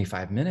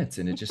 75 minutes.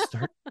 And it just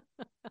started.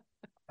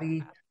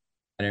 And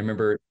I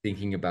remember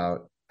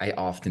I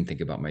often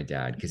think about my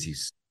dad because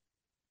he's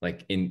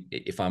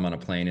if I'm on a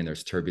plane and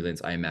there's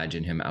turbulence, I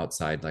imagine him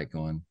outside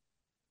going,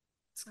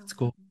 it's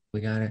cool.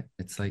 We got it.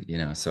 It's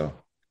so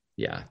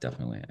yeah,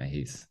 definitely.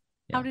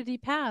 How did he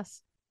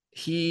pass?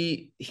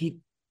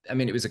 I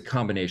mean, it was a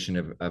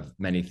combination of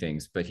many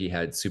things, but he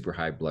had super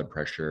high blood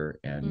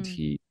pressure and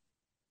he,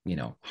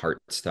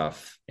 heart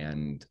stuff.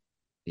 And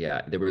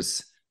yeah, there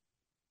was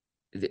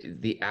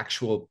the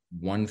actual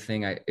one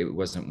thing. It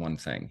wasn't one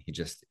thing.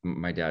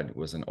 My dad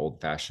was an old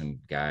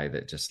fashioned guy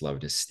that just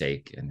loved his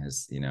steak and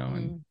his,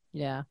 and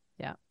yeah.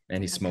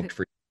 And he smoked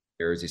for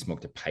years. He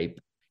smoked a pipe.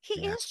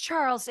 He is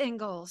Charles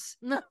Ingalls.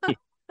 Did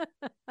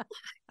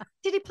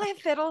he play a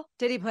fiddle?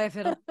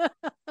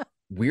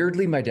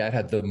 Weirdly, my dad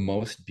had the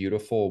most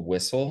beautiful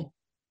whistle,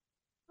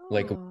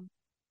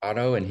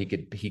 auto, and he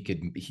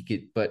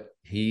could, but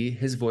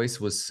his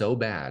voice was so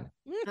bad.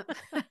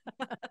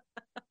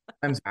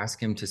 Sometimes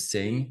ask him to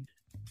sing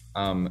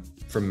from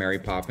Mary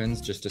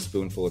Poppins, Just a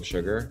Spoonful of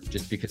Sugar,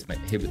 just because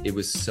it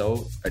was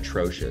so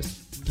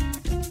atrocious.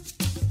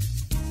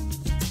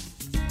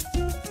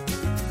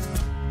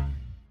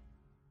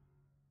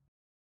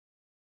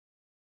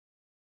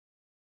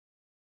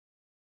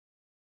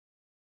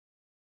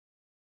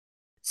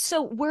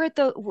 So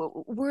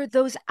were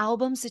those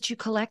albums that you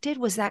collected,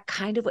 was that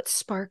kind of what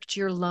sparked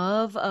your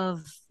love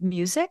of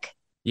music?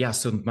 Yeah,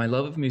 so my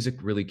love of music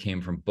really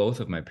came from both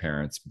of my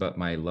parents, but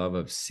my love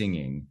of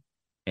singing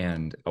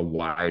and a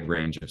wide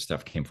range of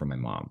stuff came from my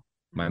mom.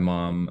 My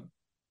mom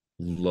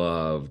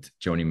loved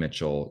Joni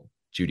Mitchell,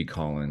 Judy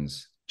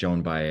Collins,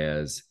 Joan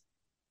Baez.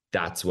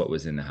 That's what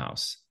was in the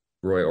house.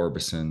 Roy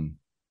Orbison,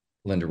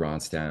 Linda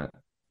Ronstadt,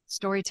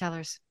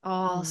 Storytellers,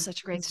 all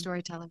such great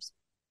storytellers.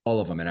 all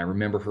of them. And I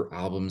remember her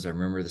albums. I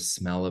remember the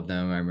smell of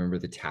them. I remember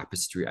the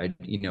tapestry.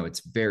 It's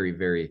very,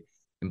 very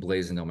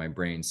emblazoned on my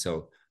brain.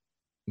 So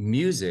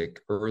music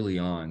early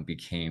on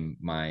became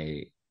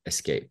my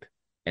escape.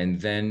 And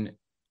then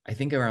I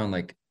think around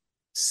like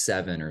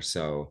 7 or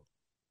so,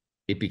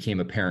 it became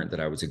apparent that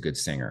I was a good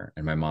singer.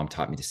 And my mom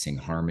taught me to sing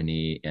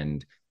harmony,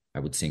 and I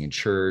would sing in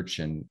church.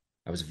 And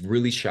I was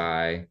really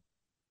shy.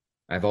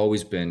 I've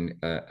always been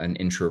an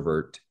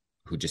introvert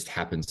who just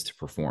happens to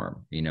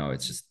perform.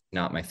 It's just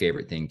not my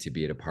favorite thing to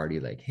be at a party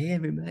like, hey,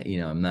 everybody,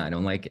 I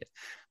don't like it.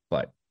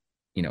 But,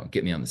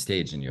 get me on the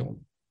stage and you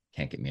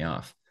can't get me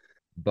off.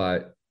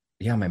 But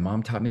yeah, my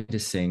mom taught me to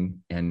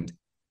sing. And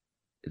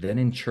then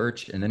in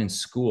church and then in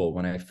school,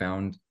 when I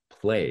found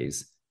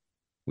plays,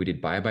 we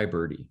did Bye Bye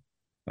Birdie,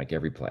 like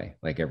every play,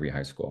 like every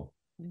high school.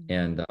 Mm-hmm.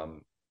 And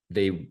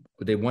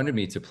they wanted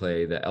me to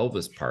play the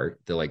Elvis part,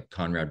 the like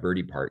Conrad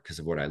Birdie part, because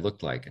of what I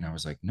looked like. And I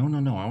was like, no,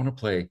 I want to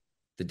play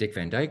the Dick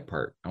Van Dyke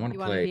part. I want to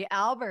play be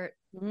Albert,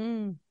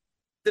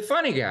 the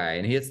funny guy.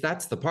 And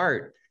that's the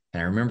part.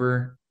 And I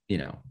remember,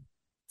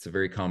 it's a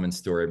very common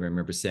story. I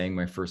remember saying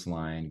my first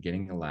line,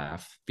 getting a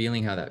laugh,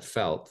 feeling how that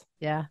felt.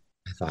 Yeah.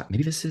 I thought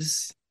maybe this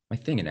is my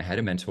thing. And I had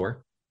a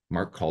mentor,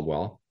 Mark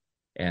Caldwell,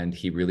 and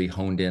he really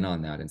honed in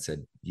on that and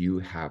said, you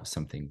have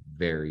something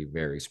very,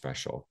 very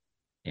special.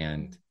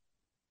 And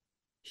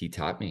he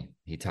taught me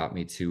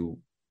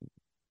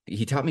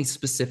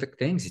specific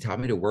things. He taught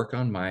me to work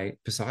on my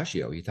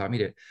passaggio. He taught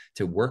me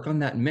to work on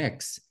that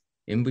mix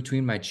in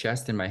between my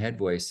chest and my head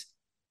voice.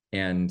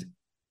 And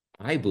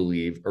I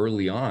believe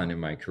early on in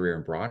my career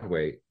in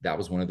Broadway, that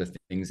was one of the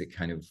things that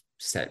kind of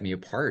set me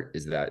apart,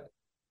 is that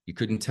you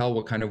couldn't tell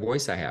what kind of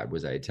voice I had.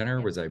 Was I a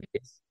tenor? Was I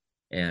bass?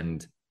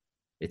 And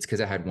it's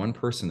because I had one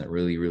person that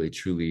really, really,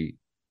 truly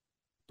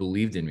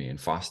believed in me and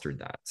fostered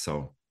that.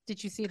 So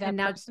did you see that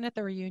person at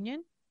the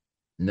reunion?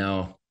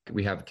 No,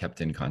 we have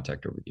kept in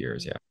contact over the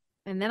years. Yeah.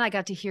 And then I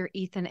got to hear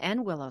Ethan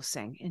and Willow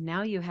sing. And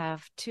now you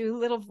have two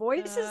little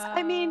voices.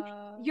 I mean,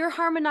 you're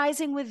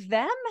harmonizing with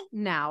them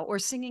now, or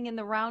singing in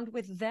the round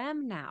with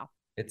them now.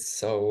 It's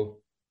so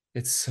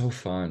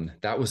fun.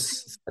 That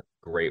was a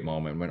great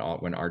moment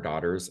when our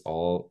daughters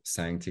all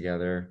sang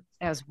together.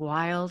 It was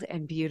wild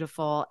and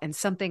beautiful, and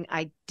something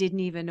I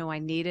didn't even know I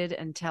needed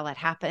until it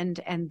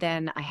happened. And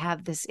then I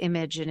have this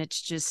image, and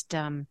it's just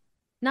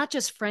not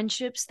just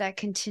friendships that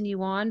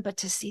continue on, but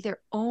to see their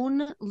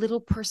own little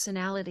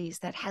personalities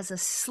that has a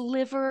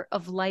sliver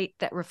of light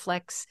that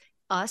reflects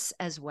us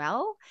as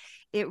well.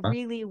 It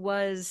really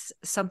was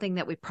something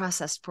that we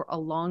processed for a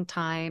long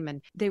time.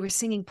 And they were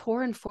singing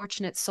Poor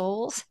Unfortunate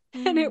Souls.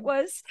 Mm. And it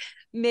was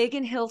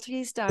Megan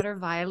Hilty's daughter,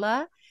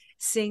 Viola,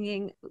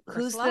 singing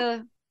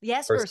Ursula?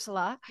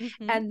 Ursula.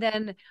 Mm-hmm. And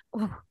then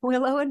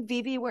Willow and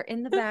Vivi were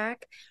in the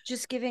back,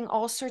 just giving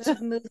all sorts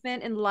of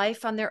movement and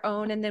life on their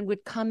own, and then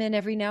would come in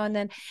every now and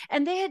then.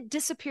 And they had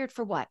disappeared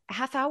for what, a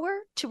half hour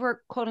to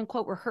quote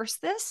unquote rehearse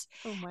this.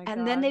 Oh my and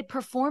God. Then they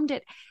performed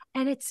it.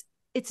 And it's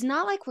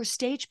not like we're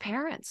stage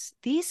parents.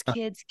 These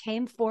kids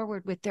came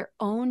forward with their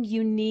own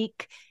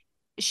unique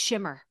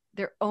shimmer,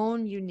 their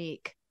own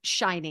unique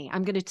shiny.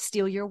 I'm going to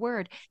steal your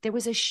word. There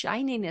was a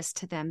shininess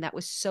to them that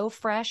was so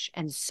fresh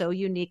and so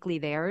uniquely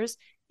theirs.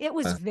 It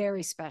was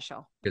very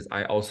special. Because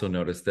I also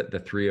noticed that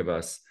the three of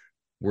us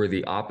were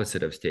the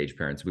opposite of stage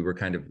parents. We were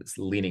kind of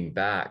leaning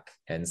back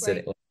and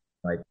sitting.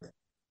 Like,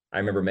 I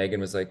remember Megan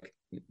was like,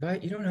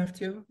 but you don't have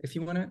to if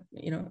you want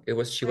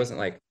to, she wasn't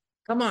like,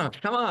 come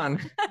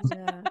on.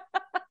 Yeah.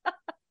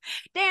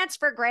 Dance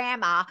for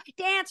grandma.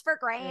 Yeah.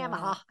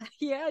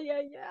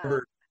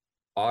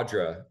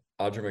 Audra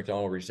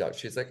McDonald reached out.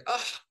 She's like,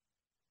 oh,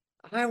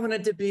 I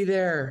wanted to be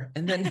there.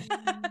 And then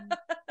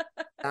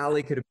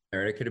Allie could have been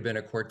there. It could have been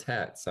a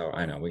quartet. So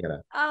I know we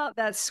gotta. Oh,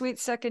 that sweet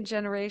second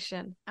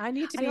generation. I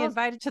need to be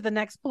invited to the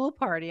next pool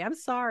party. I'm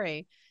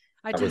sorry.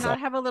 I do not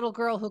have a little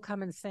girl who'll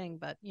come and sing,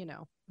 but you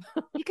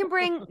can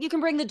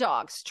bring the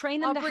dogs. Train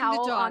them to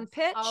howl on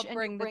pitch. I'll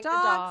bring the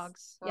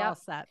dogs. We're all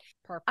set.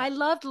 Perfect. I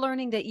loved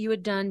learning that you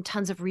had done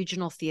tons of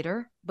regional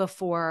theater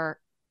before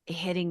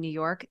hitting New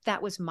York.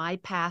 That was my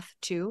path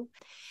too.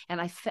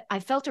 And I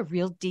felt a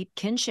real deep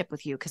kinship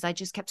with you, because I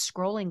just kept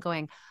scrolling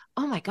going,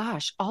 oh my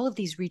gosh, all of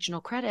these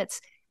regional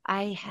credits.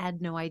 I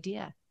had no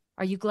idea.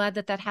 Are you glad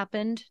that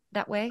happened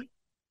that way?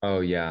 Oh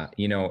yeah.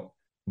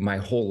 My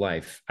whole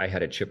life, I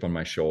had a chip on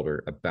my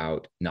shoulder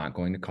about not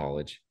going to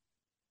college,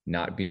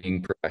 not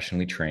being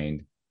professionally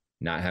trained,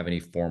 not having any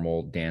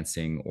formal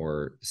dancing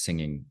or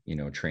singing,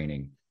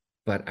 training.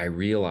 But I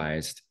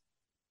realized,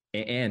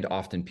 and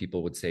often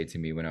people would say to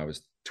me when I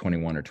was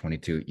 21 or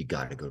 22, you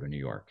got to go to New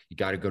York. You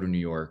got to go to New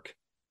York.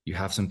 You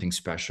have something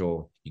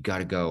special. You got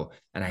to go.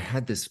 And I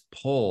had this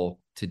pull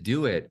to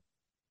do it,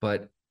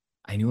 but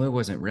I knew I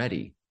wasn't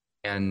ready.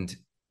 And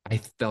I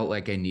felt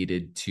like I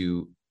needed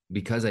to,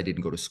 because I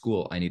didn't go to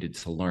school, I needed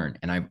to learn.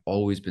 And I've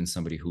always been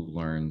somebody who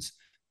learns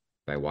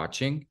by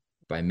watching,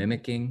 by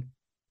mimicking,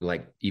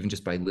 like even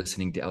just by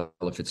listening to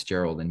Ella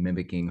Fitzgerald and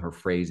mimicking her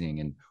phrasing,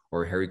 and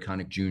or Harry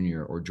Connick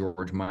Jr. or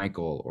George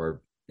Michael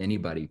or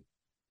anybody,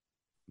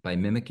 by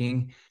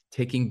mimicking,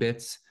 taking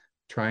bits,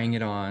 trying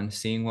it on,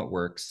 seeing what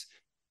works,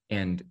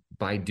 and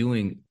by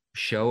doing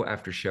show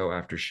after show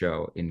after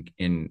show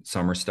in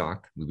summer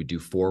stock, we would do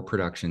 4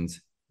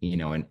 productions,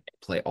 and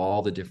play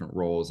all the different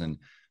roles. And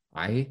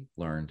I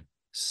learned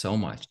so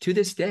much. To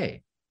this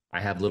day, I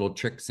have little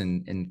tricks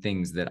and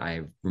things that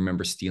I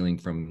remember stealing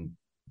from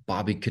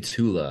Bobby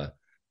Catula,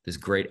 this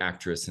great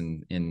actress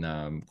in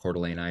Coeur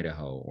d'Alene,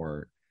 Idaho,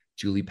 or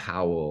Julie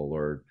Powell,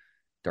 or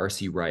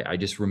Darcy Wright. I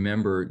just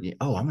remember,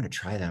 oh, I'm going to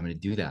try that. I'm going to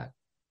do that.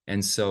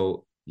 And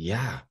so,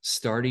 yeah,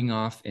 starting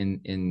off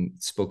in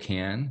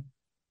Spokane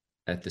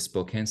at the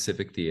Spokane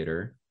Civic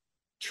Theater,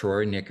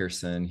 Troy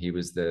Nickerson, he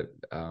was the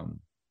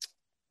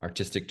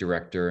artistic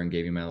director and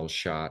gave me my little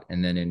shot.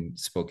 And then in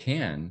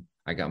Spokane,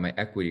 I got my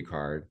equity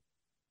card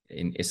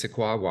in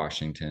Issaquah,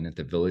 Washington at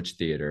the Village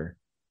Theater.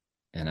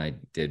 And I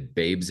did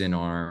Babes in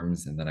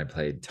Arms. And then I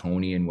played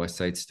Tony in West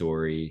Side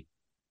Story.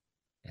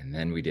 And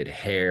then we did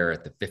Hair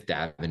at the Fifth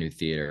Avenue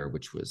Theater,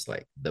 which was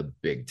like the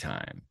big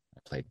time.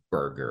 I played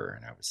Burger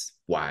and I was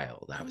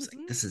wild. I was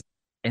like, this is,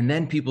 and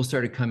then people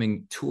started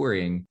coming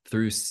touring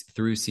through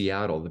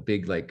Seattle. The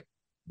big like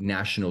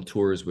national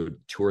tours would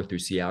tour through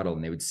Seattle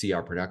and they would see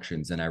our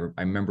productions. And I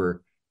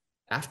remember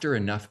after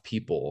enough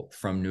people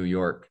from New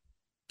York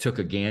took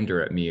a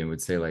gander at me and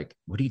would say like,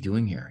 what are you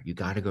doing here? You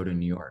got to go to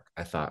New York.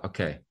 I thought,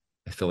 okay,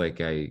 I feel like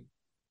I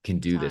can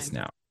do this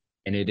now.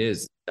 And it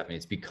is, I mean,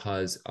 it's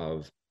because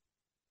of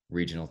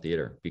regional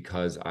theater,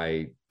 because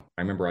I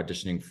remember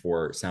auditioning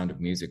for Sound of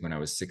Music when I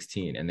was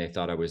 16 and they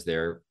thought I was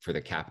there for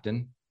the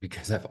captain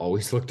because I've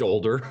always looked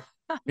older.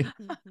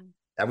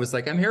 I was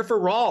like, I'm here for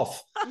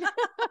Rolf.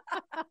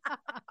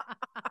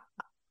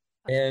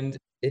 And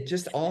it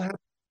just all happened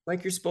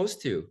like you're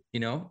supposed to,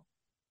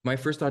 My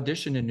first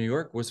audition in New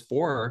York was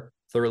for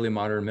Thoroughly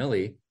Modern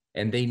Millie,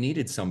 and they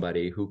needed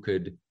somebody who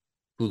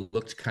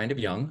looked kind of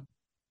young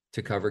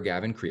to cover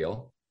Gavin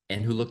Creel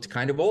and who looked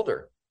kind of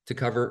older to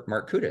cover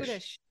Mark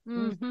Kudish.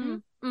 Mm-hmm.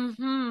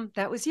 Mm-hmm.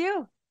 That was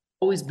you.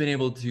 Always been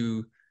able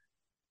to.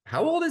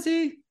 How old is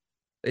he?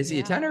 Is he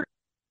a tenor?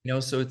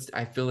 So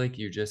I feel like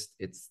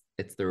it's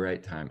the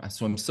right time.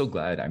 So I'm so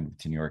glad I moved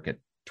to New York at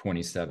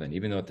 27,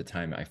 even though at the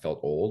time I felt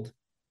old.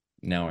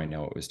 Now I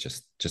know it was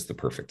just the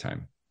perfect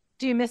time.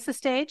 Do you miss the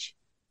stage?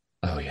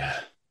 Oh yeah.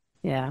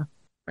 Yeah.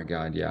 My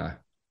God, yeah.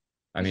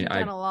 I mean,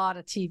 I've done a lot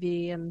of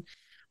TV and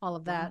all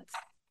of that.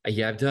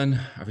 Yeah,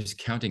 I was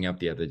counting up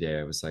the other day.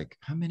 I was like,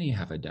 how many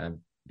have I done?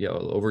 Yeah,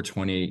 over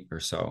 20 or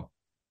so,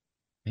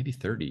 maybe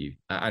 30.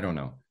 I don't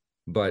know.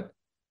 But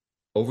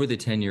over the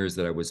 10 years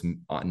that I was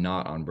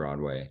not on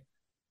Broadway,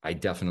 I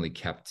definitely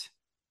kept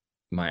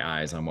my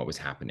eyes on what was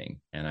happening.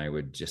 And I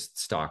would just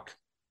stalk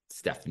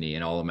Stephanie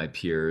and all of my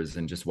peers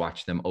and just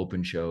watch them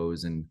open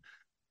shows and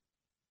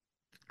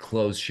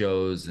close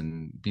shows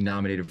and be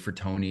nominated for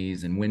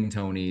Tonys and win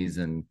Tonys.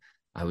 And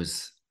I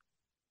was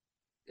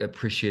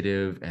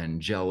appreciative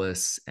and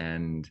jealous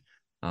and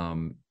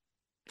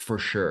for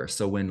sure.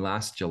 So when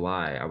last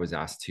July I was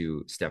asked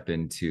to step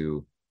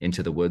into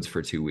the woods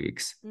for 2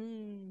 weeks,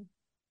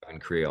 John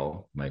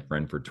Creel, my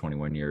friend for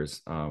 21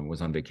 years,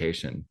 was on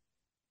vacation.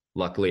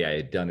 Luckily, I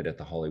had done it at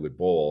the Hollywood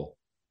Bowl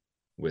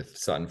with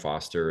Sutton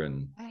Foster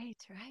and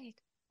right.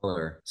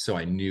 So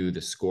I knew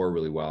the score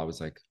really well. I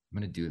was like, I'm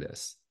going to do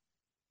this,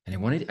 and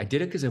I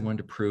did it because I wanted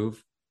to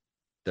prove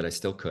that I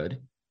still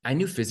could. I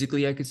knew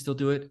physically I could still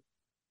do it,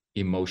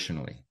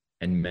 emotionally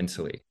and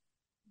mentally,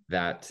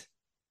 that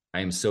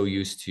I am so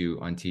used to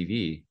on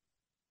TV.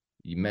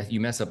 You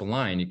mess up a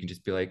line, you can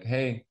just be like,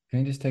 hey, can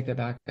I just take that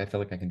back? I feel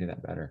like I can do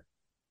that better.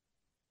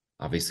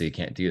 Obviously, you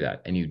can't do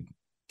that. And you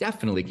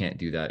definitely can't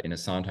do that in a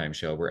Sondheim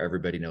show where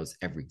everybody knows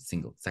every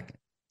single second.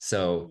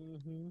 So,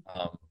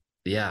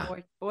 yeah.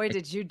 Boy,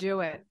 did you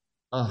do it.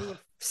 You were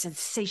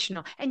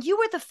sensational. And you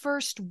were the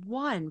first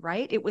one,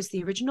 right? It was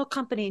the original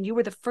company and you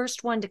were the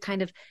first one to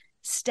kind of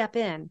step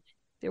in.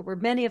 There were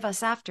many of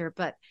us after,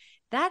 but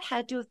that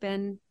had to have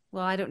been,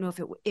 well, I don't know if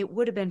it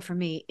would have been for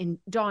me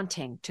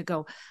daunting to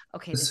go,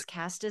 okay, this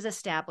cast is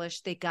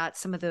established. They got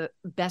some of the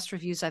best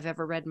reviews I've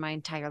ever read in my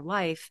entire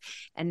life.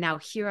 And now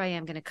here I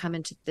am going to come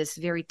into this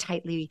very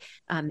tightly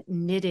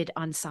knitted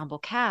ensemble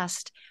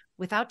cast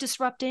without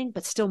disrupting,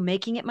 but still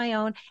making it my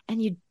own.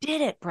 And you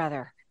did it,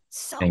 brother.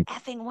 So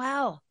effing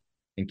well.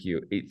 Thank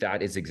you.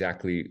 That is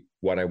exactly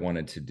what I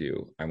wanted to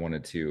do. I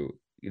wanted to,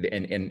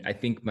 and I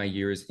think my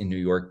years in New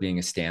York being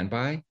a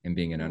standby and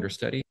being an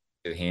understudy,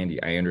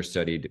 handy. I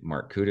understudied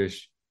Mark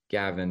Kudish,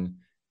 Gavin,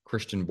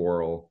 Christian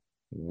Borle,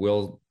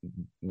 Will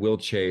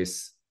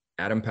Chase,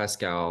 Adam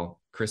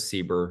Pascal, Chris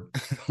Sieber.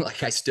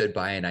 Like I stood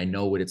by and I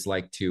know what it's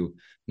like to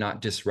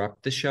not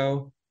disrupt the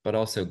show, but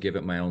also give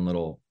it my own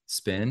little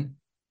spin.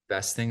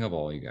 best thing of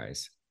all, you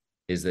guys,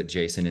 is that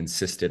Jason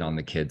insisted on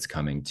the kids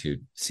coming to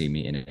see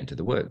me in Into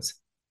the Woods.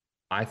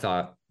 I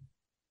thought,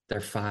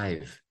 they're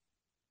 5.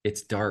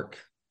 It's dark.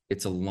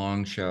 It's a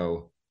long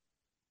show.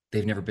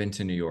 They've never been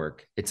to New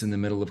York. It's in the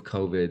middle of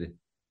COVID.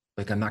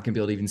 Like, I'm not going to be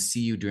able to even see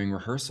you during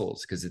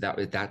rehearsals, because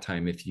at that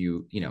time, if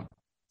you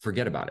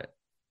forget about it.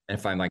 And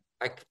if I'm like,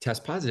 I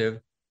test positive,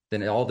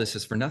 then all this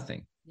is for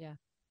nothing. Yeah.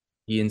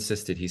 He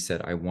insisted. He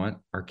said, I want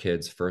our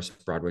kids'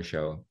 first Broadway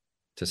show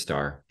to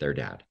star their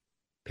dad,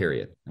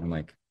 period. I'm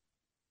like,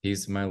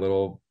 he's my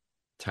little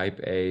type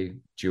A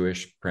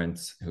Jewish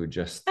prince who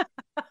just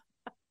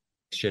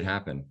shit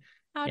happen.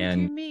 How did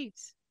And you meet?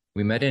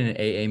 we met in an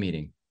AA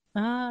meeting.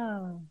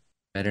 Oh.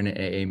 Met in an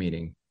AA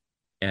meeting.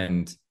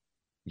 And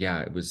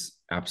yeah, it was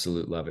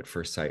absolute love at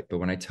first sight. But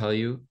when I tell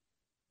you,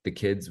 the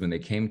kids, when they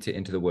came to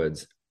Into the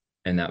Woods,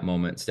 and that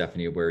moment,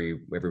 Stephanie, where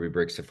everybody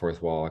breaks the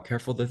fourth wall,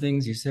 careful the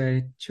things you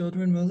say,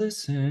 children will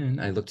listen.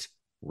 I looked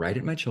right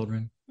at my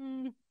children.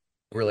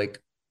 We're like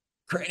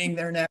craning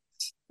their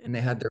necks, and they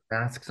had their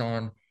masks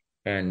on,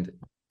 and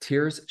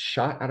tears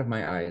shot out of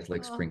my eyes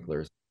like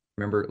sprinklers.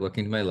 I remember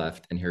looking to my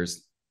left, and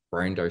here's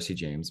Brian Darcy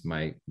James,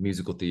 my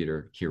musical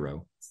theater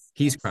hero.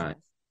 He's crying.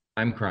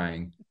 I'm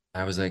crying.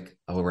 I was like,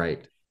 oh,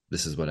 right,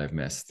 this is what I've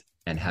missed.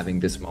 And having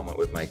this moment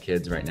with my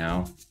kids right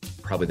now,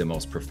 probably the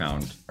most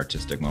profound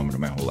artistic moment of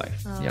my whole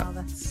life. Oh, yeah.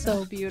 That's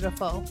so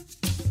beautiful.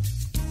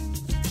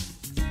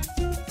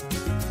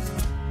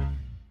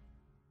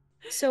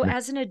 So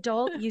as an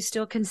adult, you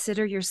still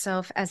consider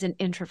yourself as an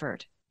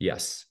introvert?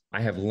 Yes.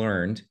 I have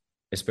learned,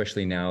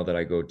 especially now that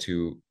I go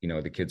to,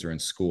 the kids are in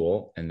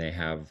school, and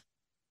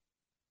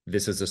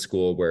this is a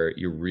school where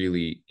you're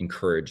really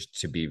encouraged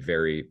to be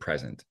very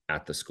present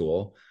at the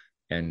school.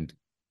 And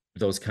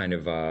those kind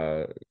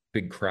of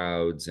big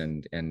crowds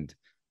and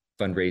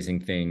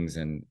fundraising things,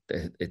 and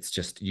it's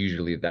just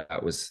usually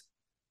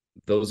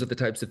those are the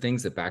types of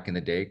things that back in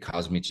the day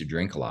caused me to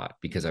drink a lot,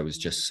 because I was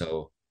just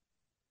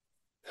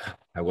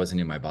I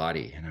wasn't in my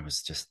body, and I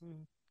was just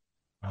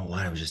I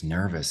was just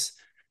nervous.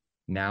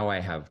 Now I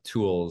have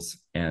tools,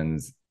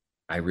 and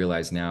I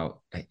realize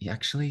now,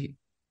 actually,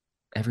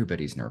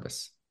 everybody's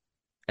nervous.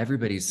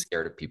 Everybody's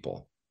scared of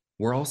people.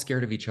 We're all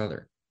scared of each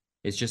other.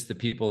 It's just the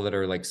people that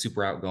are like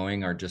super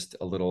outgoing are just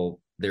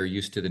they're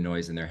used to the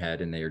noise in their head,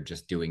 and they are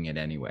just doing it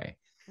anyway.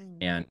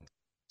 And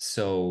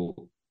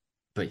so,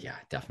 but yeah,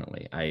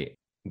 definitely.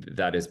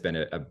 That has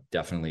been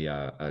definitely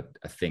a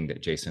thing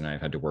that Jason and I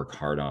have had to work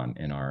hard on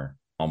in our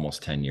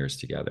almost 10 years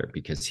together,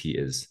 because he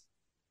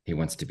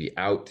wants to be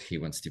out, he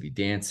wants to be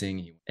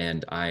dancing,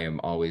 and I am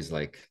always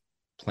like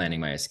planning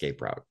my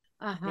escape route.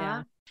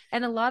 Yeah.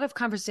 And a lot of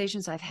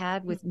conversations I've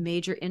had with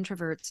major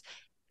introverts,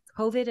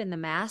 COVID and the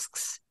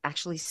masks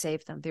actually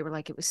saved them. They were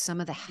like, it was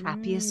some of the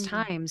happiest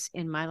times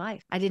in my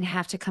life. I didn't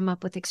have to come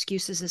up with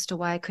excuses as to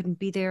why I couldn't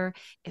be there.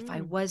 If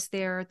I was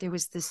there, there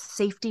was this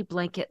safety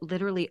blanket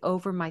literally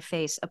over my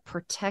face, a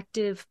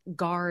protective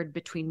guard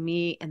between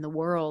me and the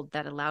world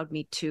that allowed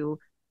me to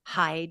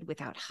hide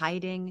without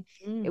hiding.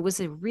 It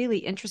was a really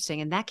interesting,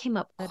 and that came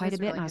up quite a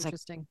bit. Really, and I was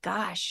like,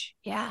 gosh,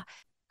 yeah.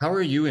 How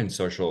are you in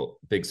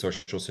big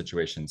social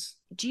situations?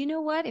 Do you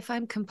know what? If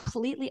I'm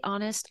completely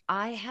honest,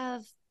 I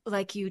have,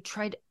 like you,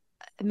 tried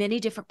many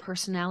different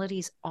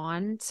personalities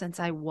on since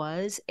I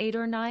was 8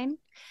 or 9.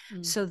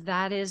 So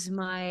that is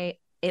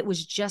it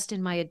was just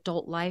in my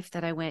adult life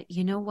that I went,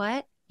 you know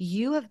what?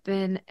 You have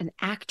been an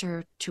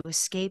actor to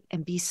escape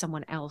and be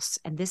someone else,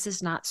 and this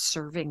is not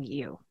serving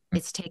you.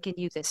 It's taken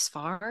you this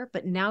far,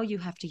 but now you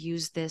have to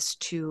use this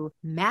to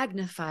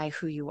magnify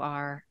who you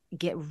are,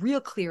 get real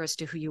clear as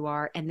to who you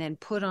are, and then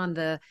put on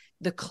the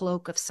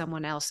cloak of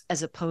someone else,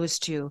 as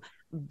opposed to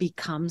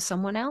become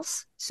someone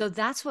else. So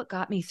that's what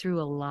got me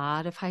through a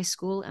lot of high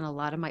school and a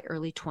lot of my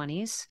early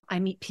 20s. I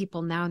meet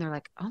people now and they're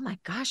like, oh my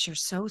gosh, you're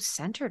so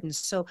centered. And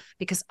so,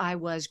 because I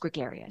was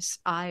gregarious,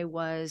 I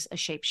was a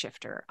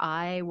shapeshifter.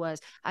 I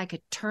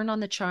could turn on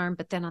the charm,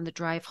 but then on the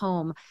drive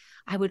home,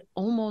 I would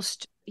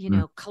almost,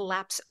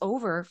 collapse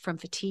over from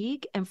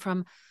fatigue and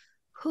from,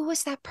 who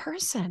was that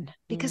person?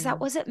 Because that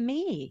wasn't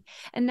me.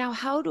 And now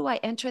how do I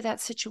enter that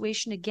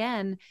situation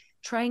again,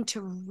 trying to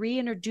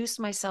reintroduce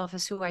myself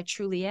as who I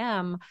truly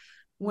am,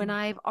 when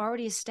I've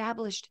already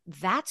established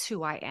that's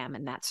who I am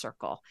in that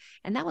circle?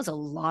 And that was a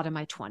lot of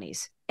my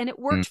 20s. And it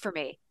worked for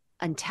me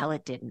until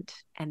it didn't.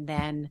 And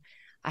then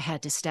I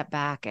had to step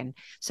back. And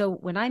so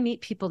when I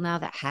meet people now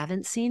that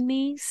haven't seen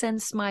me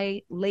since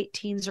my late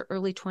teens or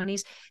early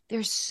 20s,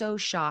 they're so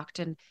shocked.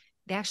 And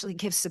they actually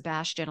give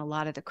Sebastian a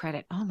lot of the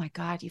credit. Oh my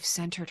God, you've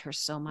centered her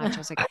so much. I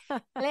was like,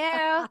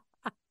 hello.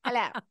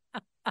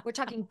 We're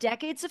talking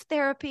decades of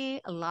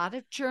therapy, a lot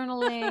of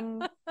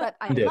journaling, but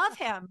I love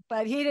him,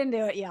 but he didn't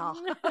do it, y'all.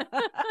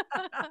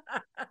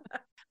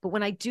 But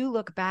when I do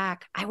look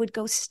back, I would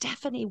go,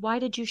 Stephanie, why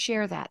did you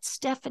share that?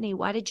 Stephanie,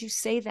 why did you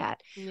say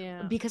that?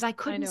 Yeah. Because I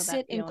couldn't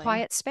sit in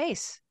quiet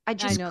space. I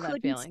just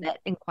couldn't sit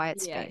in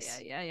quiet space.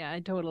 Yeah.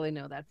 I totally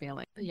know that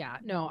feeling. Yeah,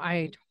 no,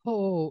 I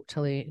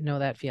totally know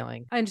that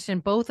feeling. I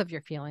understand both of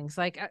your feelings.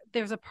 Like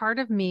there's a part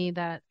of me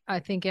that I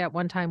think at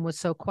one time was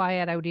so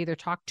quiet, I would either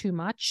talk too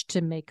much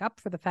to make up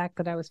for the fact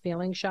that I was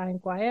feeling shy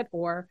and quiet,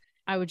 or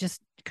I would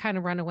just kind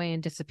of run away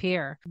and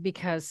disappear,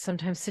 because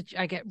sometimes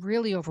I get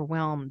really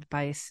overwhelmed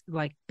by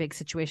like big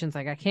situations.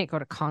 Like I can't go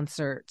to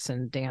concerts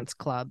and dance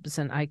clubs,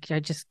 and I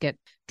just get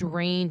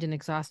drained and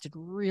exhausted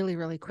really,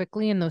 really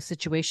quickly in those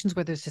situations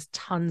where there's just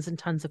tons and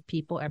tons of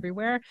people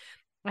everywhere.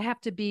 I have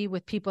to be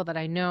with people that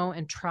I know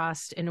and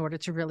trust in order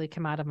to really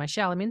come out of my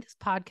shell. I mean, this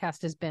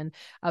podcast has been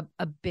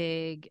a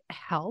big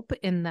help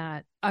in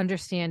that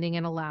understanding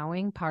and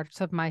allowing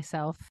parts of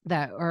myself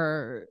that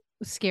are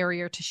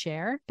scarier to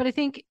share. But I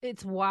think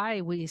it's why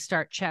we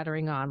start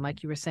chattering on,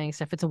 like you were saying,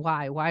 Steph. It's a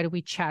why. Why do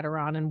we chatter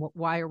on, and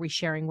why are we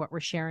sharing what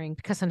we're sharing?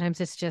 Because sometimes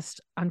it's just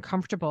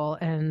uncomfortable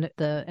and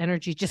the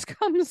energy just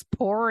comes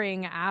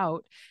pouring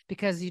out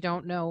because you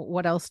don't know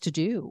what else to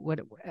do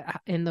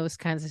in those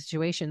kinds of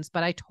situations.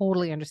 But I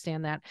totally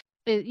understand that.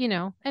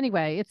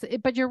 Anyway,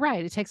 but you're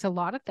right. It takes a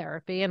lot of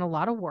therapy and a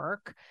lot of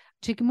work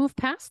to move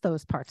past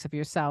those parts of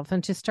yourself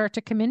and to start to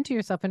come into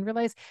yourself and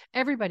realize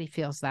everybody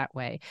feels that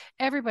way.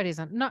 Everybody's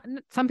not,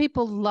 some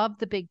people love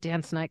the big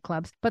dance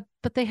nightclubs, but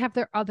they have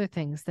their other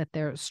things that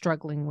they're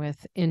struggling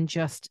with in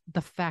just the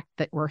fact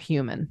that we're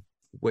human.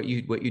 What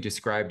you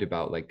described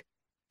about like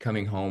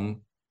coming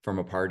home from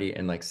a party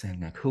and like saying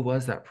like, who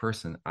was that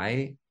person?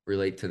 I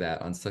relate to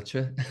that on such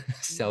a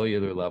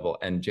cellular level.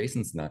 And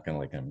Jason's not going to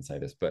like come and say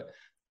this, but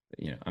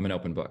I'm an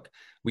open book.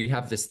 We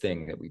have this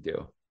thing that we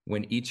do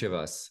when each of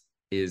us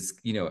is,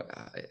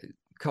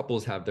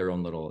 couples have their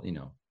own little,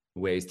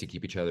 ways to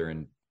keep each other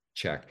in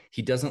check.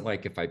 He doesn't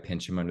like if I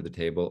pinch him under the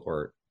table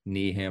or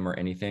knee him or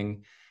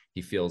anything.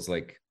 He feels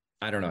like,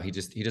 I don't know. He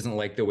doesn't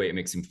like the way it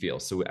makes him feel.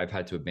 So I've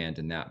had to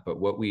abandon that. But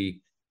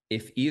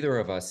if either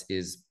of us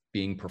is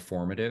being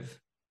performative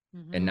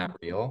and not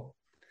real,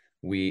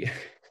 we,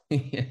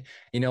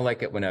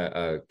 like when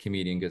a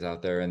comedian goes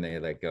out there and they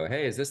like go,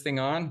 hey, is this thing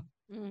on?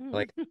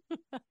 Like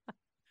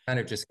kind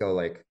of just go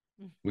like,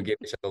 we give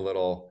each other a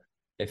little,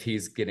 if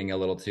he's getting a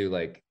little too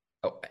like,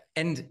 oh,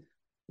 and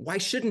why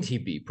shouldn't he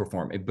be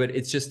performing? But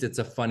it's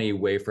a funny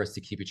way for us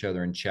to keep each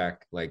other in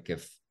check. Like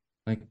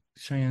like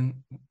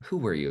Cheyenne, who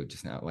were you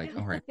just now? Like,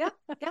 all right. Yeah.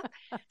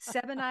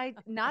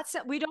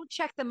 We don't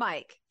check the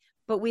mic,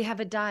 but we have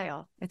a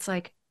dial. It's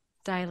like,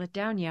 dial it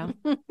down, yo.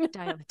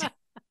 Dial it down.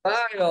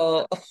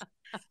 Dial.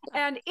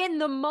 And in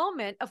the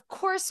moment, of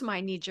course,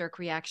 my knee-jerk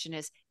reaction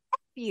is,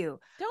 you.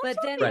 Don't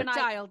tell me to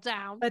dial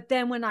down. But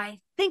then when I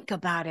think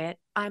about it,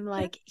 I'm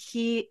like,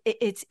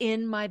 it's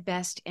in my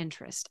best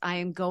interest. I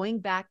am going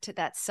back to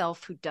that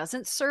self who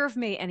doesn't serve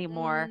me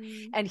anymore.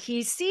 And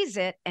he sees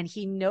it and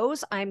he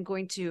knows I'm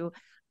going to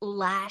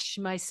lash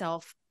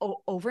myself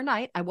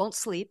overnight. I won't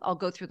sleep. I'll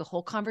go through the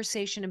whole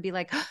conversation and be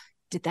like,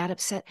 did that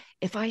upset?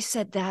 If I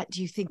said that,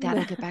 do you think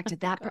that'll get back to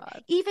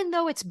that? Even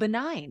though it's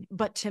benign,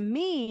 but to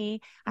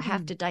me, I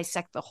have to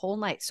dissect the whole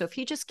night. So if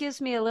he just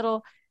gives me a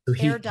little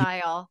air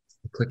dial,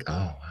 click.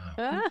 Oh,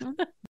 wow.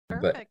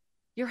 Perfect. But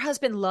your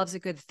husband loves a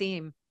good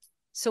theme.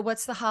 So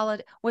what's the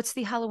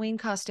Halloween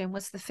costume?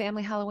 What's the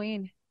family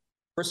Halloween?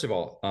 First of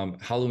all,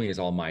 Halloween is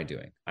all my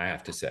doing, I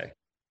have to say.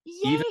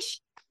 Yay. Even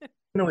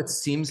it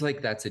seems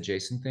like that's a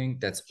Jason thing.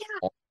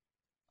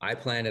 I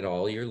plan it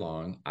all year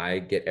long. I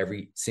get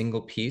every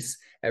single piece,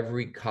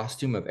 every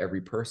costume of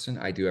every person.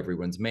 I do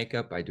everyone's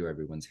makeup. I do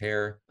everyone's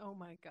hair. Oh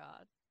my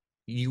God.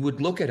 You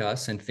would look at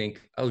us and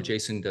think, oh,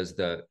 Jason does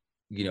the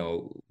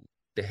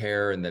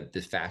hair and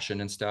the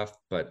fashion and stuff.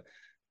 But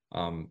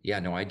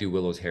I do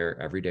Willow's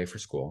hair every day for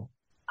school.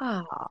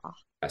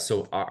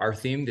 So our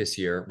theme this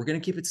year, we're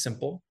going to keep it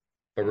simple,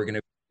 but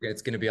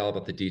it's going to be all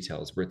about the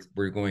details.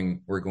 We're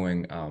going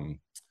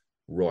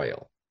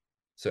royal.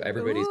 So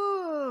everybody's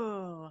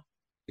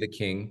the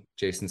king.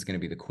 Jason's going to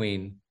be the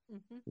queen.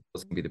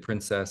 Willow's going to be the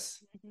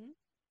princess.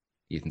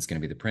 Ethan's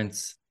going to be the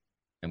prince.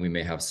 And we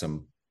may have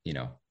some,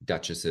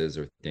 duchesses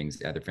or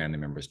things, other family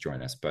members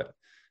join us. But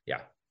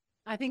yeah.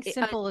 I think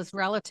simple is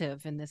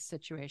relative in this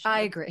situation.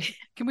 I agree.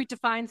 Can we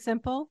define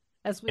simple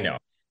as we know?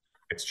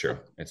 It's true.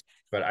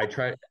 But I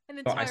try an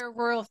entire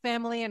royal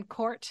family and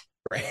court.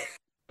 Right.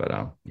 But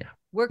yeah.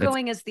 We're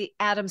going as the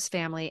Addams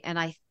family, and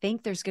I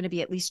think there's going to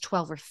be at least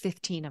 12 or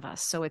 15 of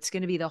us. So it's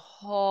going to be the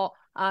whole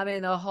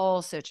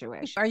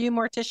situation. Are you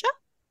Morticia?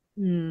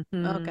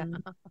 Okay.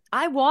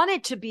 I want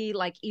it to be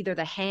like either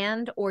the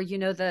hand or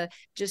the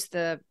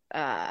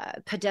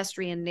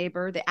pedestrian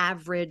neighbor, the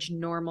average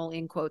normal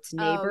in quotes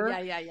neighbor.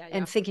 Yeah.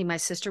 And thinking my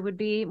sister would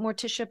be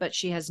Morticia, but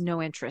she has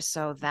no interest,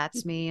 so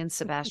that's me, and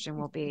Sebastian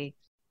will be.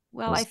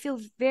 Well, I feel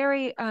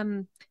very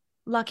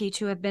lucky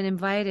to have been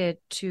invited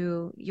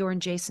to your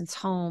and Jason's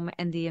home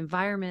and the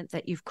environment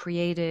that you've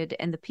created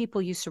and the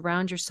people you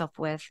surround yourself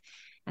with,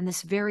 and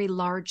this very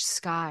large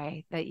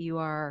sky that you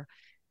are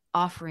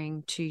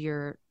offering to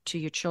your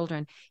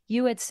children.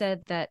 You had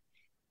said that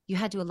you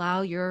had to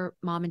allow your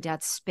mom and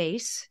dad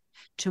space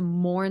to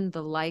mourn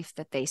the life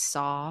that they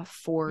saw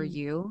for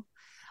you.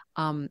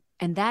 And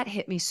that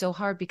hit me so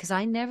hard because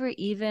I never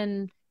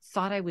even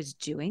thought I was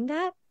doing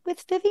that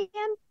with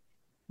Vivian.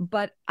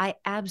 But I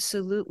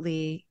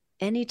absolutely,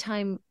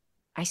 anytime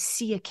I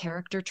see a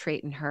character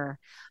trait in her,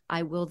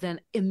 I will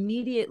then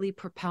immediately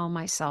propel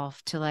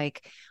myself to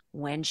like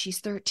when she's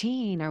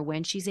 13 or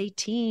when she's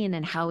 18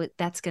 and how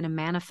that's going to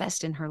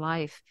manifest in her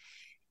life.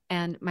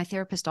 And my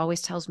therapist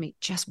always tells me,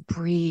 just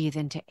breathe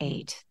into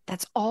 8.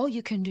 That's all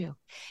you can do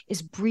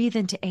is breathe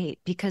into 8,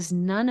 because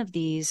none of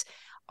these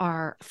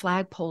are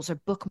flagpoles or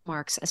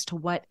bookmarks as to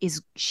what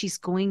she's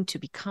going to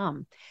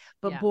become.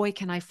 But boy,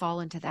 can I fall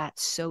into that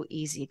so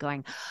easy,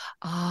 going,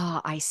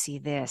 I see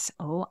this.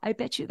 Oh, I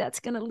bet you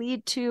that's going to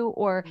lead to,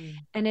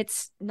 and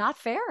it's not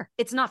fair.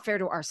 It's not fair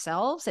to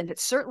ourselves. And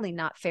it's certainly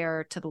not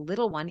fair to the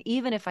little one.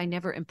 Even if I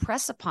never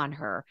impress upon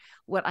her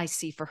what I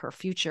see for her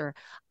future,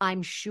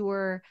 I'm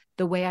sure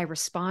the way I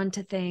respond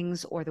to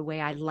things or the way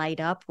I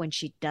light up when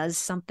she does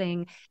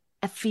something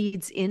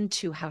feeds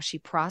into how she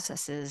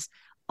processes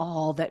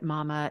all that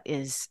mama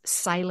is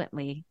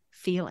silently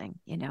feeling,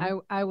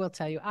 I will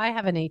tell you, I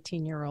have an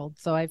 18-year-old,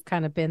 so I've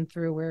kind of been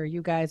through where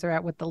you guys are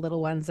at with the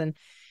little ones. And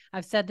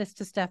I've said this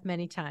to Steph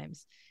many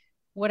times.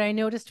 What I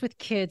noticed with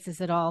kids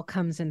is it all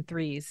comes in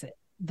threes,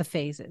 the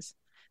phases.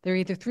 They're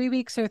either 3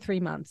 weeks or 3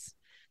 months.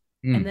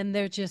 And then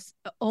they're just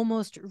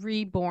almost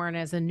reborn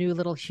as a new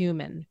little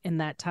human in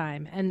that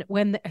time.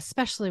 And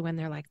especially when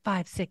they're like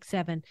 5, 6,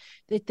 7,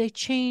 they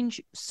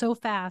change so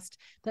fast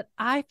that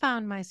I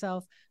found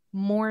myself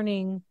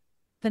mourning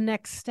the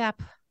next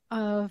step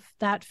of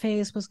that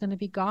phase was going to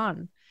be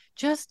gone.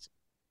 Just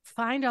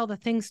find all the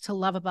things to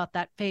love about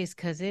that phase,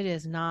 because it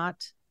is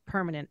not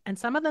permanent. And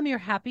some of them you're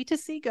happy to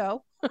see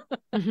go.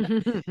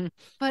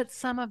 But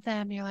some of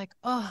them you're like,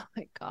 oh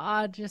my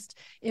God, just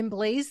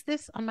emblaze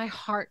this on my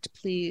heart,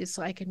 please,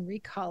 so I can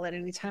recall it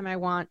anytime I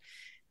want.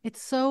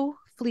 It's so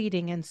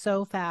fleeting and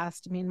so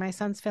fast. I mean, my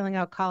son's filling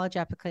out college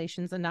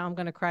applications, and now I'm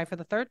going to cry for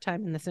the 3rd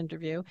time in this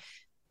interview.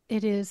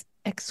 It is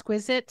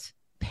exquisite,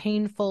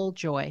 painful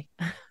joy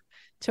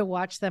to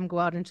watch them go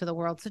out into the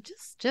world. So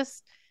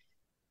just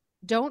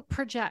don't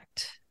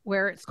project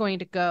where it's going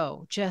to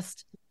go.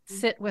 Just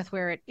sit with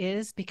where it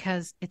is,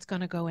 because it's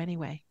going to go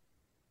anyway.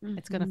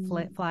 It's going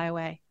to fly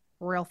away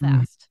real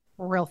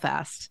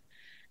fast.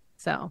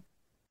 So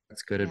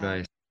that's good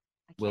advice.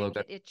 Willow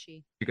got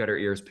itchy. She got her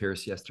ears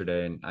pierced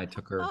yesterday, and I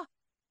took her,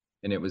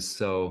 and it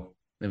was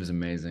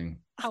amazing.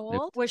 How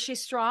old was she?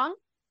 Strong?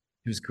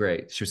 She was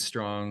great. She was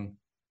strong.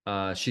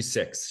 She's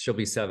 6. She'll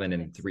be 7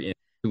 in 2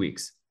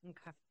 weeks.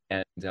 Okay.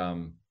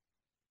 And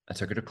I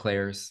took her to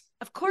Claire's.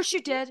 Of course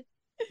you did.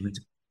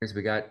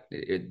 We got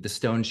the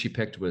stone she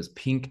picked was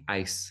pink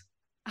ice.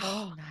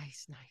 Oh,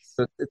 nice.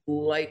 So it's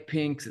light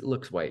pink. It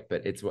looks white,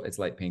 but it's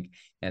light pink.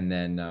 And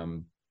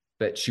then,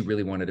 but she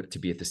really wanted it to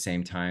be at the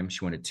same time.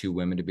 She wanted 2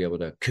 women to be able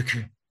to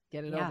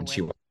get it over. And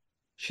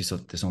she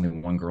said, "There's only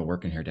one girl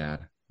working here,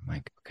 Dad." I'm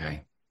like,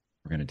 "Okay,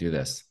 we're gonna do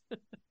this."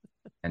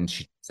 And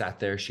she sat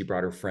there. She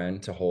brought her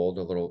friend to hold,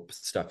 a little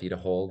stuffy to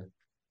hold.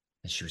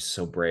 And she was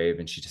so brave.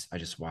 And I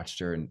just watched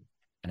her. And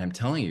I'm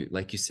telling you,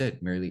 like you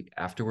said, Mary Lee,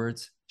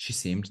 afterwards, she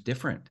seemed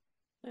different.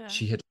 Yeah.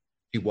 She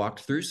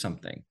walked through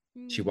something.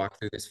 She walked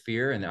through this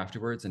fear, and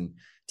afterwards, and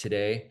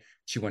today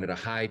she wanted a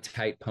high,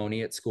 tight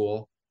pony at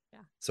school. Yeah.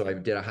 So I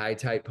did a high,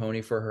 tight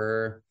pony for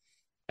her.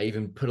 I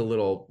even put a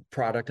little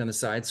product on the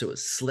side so it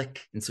was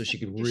slick. And so she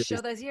could really show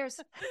those ears.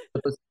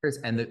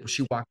 And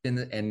she walked in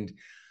and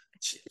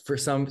for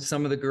some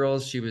of the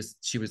girls, she was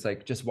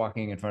like just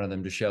walking in front of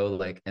them to show,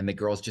 like, and the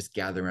girls just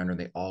gathered around her.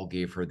 They all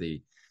gave her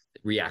the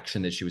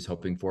reaction that she was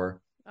hoping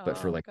for. But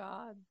for like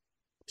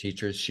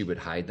teachers, she would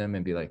hide them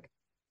and be like,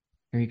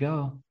 "Here you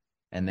go."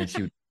 And then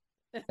she would,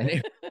 and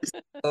it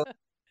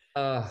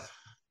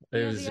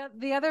was,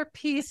 the other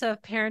piece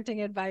of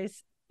parenting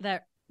advice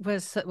that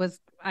was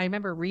I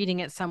remember reading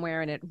it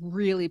somewhere, and it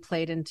really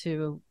played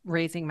into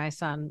raising my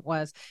son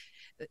was,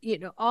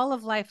 all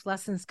of life's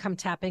lessons come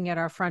tapping at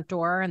our front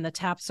door, and the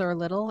taps are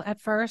little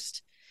at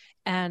first.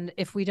 And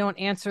if we don't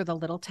answer the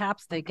little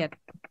taps, they get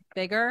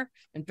bigger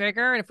and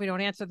bigger. And if we don't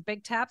answer the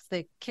big taps,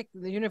 the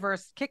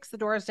universe kicks the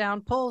doors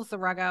down, pulls the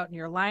rug out, and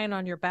you're lying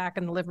on your back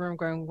in the living room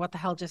going, what the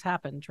hell just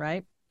happened,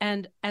 right?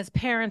 And as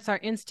parents, our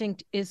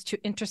instinct is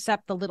to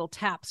intercept the little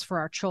taps for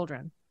our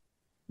children.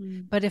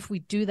 But if we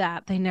do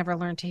that, they never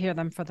learn to hear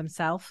them for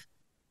themselves.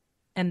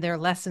 And their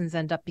lessons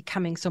end up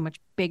becoming so much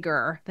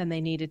bigger than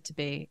they needed to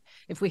be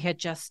if we had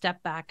just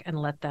stepped back and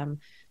let them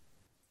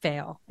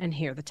fail and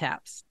hear the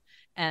taps.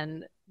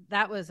 And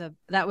that was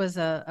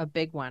a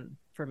big one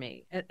for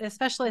me,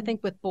 especially I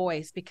think with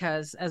boys,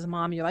 because as a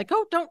mom, you're like,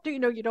 oh,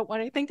 you don't want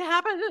anything to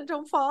happen, and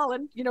don't fall,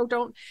 and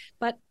don't.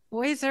 But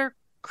boys are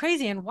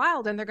crazy and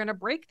wild, and they're going to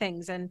break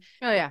things, and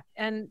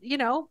and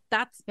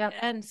that's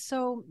and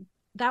so.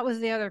 That was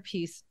the other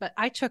piece. But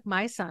I took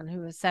my son, who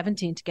was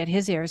 17, to get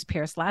his ears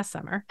pierced last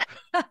summer.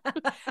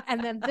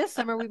 And then this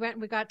summer we went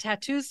and we got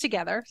tattoos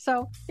together.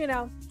 So,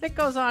 it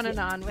goes on and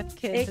on with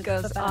kids. It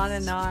goes on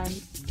and on.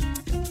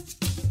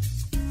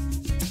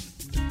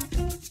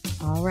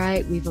 All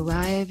right, we've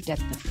arrived at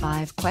the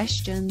 5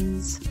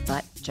 questions,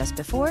 but just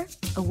before,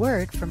 a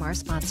word from our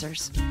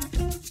sponsors.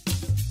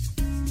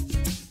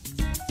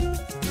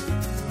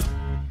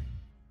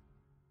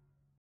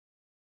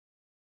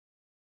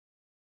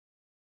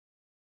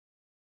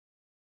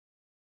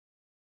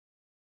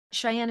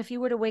 Cheyenne, if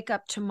you were to wake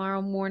up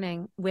tomorrow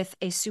morning with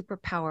a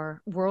superpower,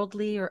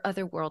 worldly or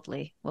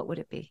otherworldly, what would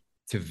it be?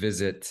 To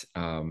visit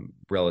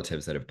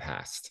relatives that have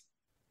passed.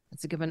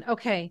 That's a good one.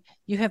 Okay,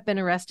 you have been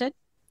arrested,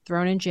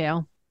 thrown in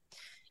jail,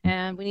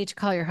 and we need to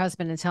call your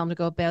husband and tell him to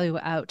go bail you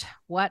out.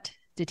 What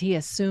did he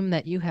assume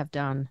that you have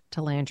done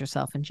to land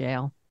yourself in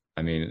jail?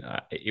 I mean,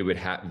 it would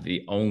have,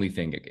 the only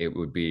thing it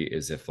would be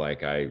is if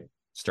like I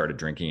started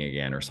drinking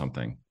again or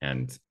something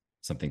and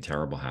something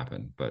terrible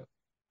happened. But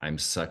I'm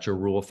such a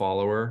rule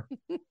follower.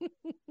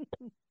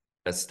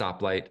 A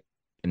stoplight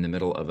in the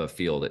middle of a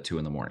field at 2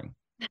 a.m.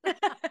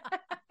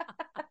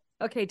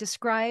 Okay,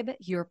 describe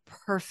your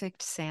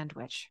perfect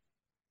sandwich.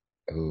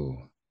 Oh,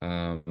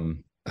 I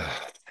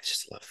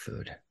just love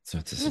food. So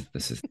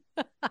this is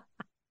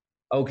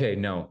okay.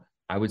 No,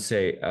 I would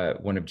say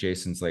one of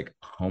Jason's like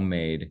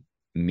homemade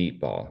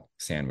meatball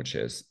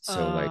sandwiches.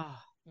 So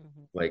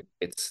like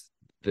it's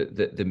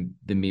the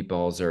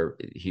meatballs are,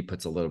 he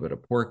puts a little bit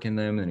of pork in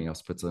them, and he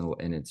also puts a little,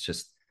 and it's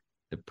just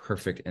the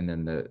perfect, and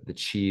then the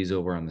cheese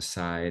over on the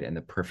side and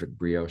the perfect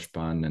brioche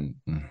bun, and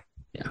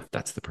yeah,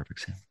 that's the perfect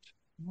sandwich.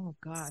 Oh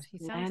God, he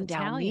sounds Land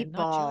Italian,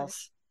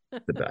 meatballs.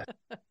 The best.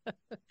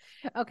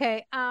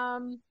 Okay,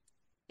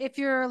 if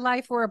your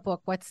life were a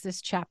book, what's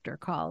this chapter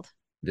called?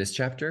 This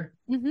chapter?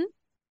 Mm-hmm.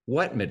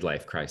 What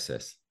midlife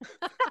crisis?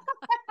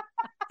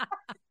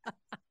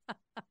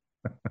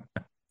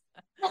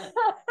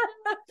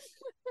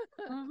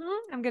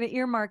 I'm going to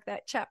earmark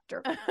that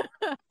chapter.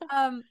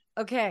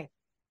 Okay.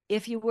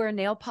 If you were a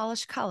nail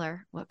polish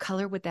color, what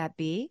color would that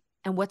be?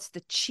 And what's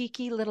the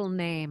cheeky little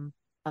name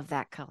of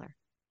that color?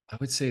 I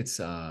would say it's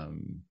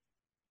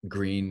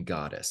green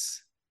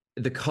goddess.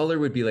 The color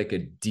would be like a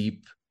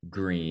deep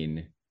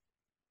green,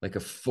 like a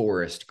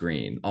forest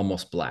green,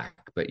 almost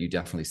black, but you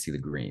definitely see the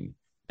green.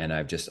 And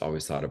I've just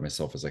always thought of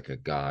myself as like a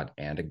god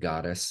and a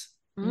goddess.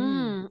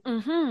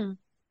 Mm-hmm.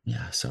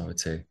 Yeah, so I would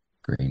say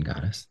green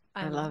goddess.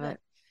 I love it.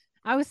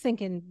 I was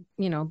thinking,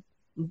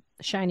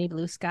 shiny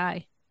blue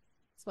sky.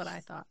 That's what I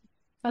thought.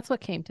 That's what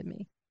came to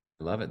me.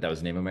 I love it. That was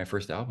the name of my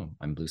first album.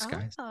 I'm Blue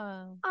Skies.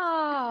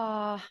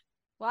 Oh,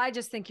 well, I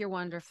just think you're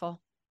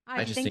wonderful.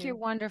 I just think you're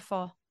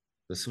wonderful.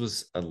 This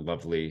was a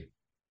lovely,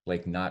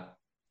 like, not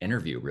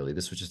interview, really.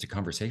 This was just a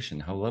conversation.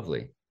 How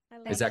lovely.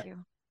 Is that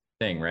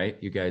thing, right?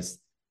 You guys.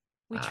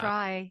 We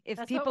try.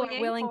 If people are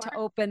willing to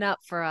open up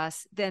for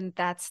us, then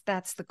that's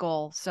the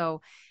goal.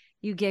 So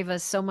you gave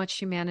us so much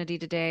humanity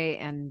today,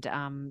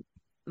 and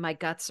my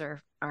guts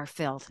are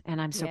filled,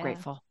 and I'm so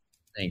grateful.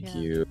 Thank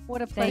you.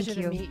 What a pleasure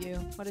to meet you.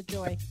 What a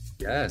joy.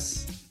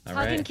 Yes. All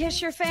Hug right. and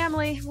kiss your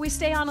family. We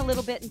stay on a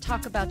little bit and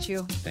talk about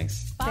you.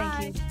 Thanks.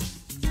 Bye. Thank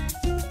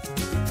you.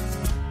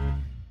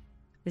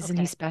 Isn't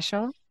he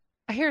special?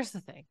 Here's the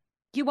thing.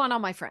 You want all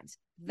my friends.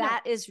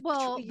 That is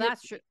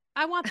that's true.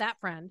 I want that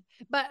friend,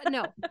 but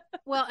no.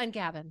 Well, and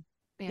Gavin.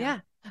 Yeah.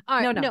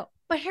 All right. No.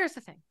 But here's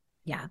the thing.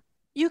 Yeah.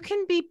 You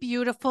can be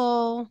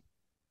beautiful,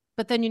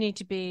 but then you need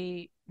to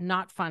be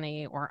not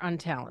funny or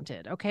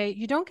untalented. Okay.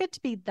 You don't get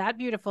to be that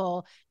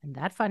beautiful and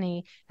that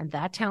funny and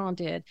that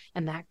talented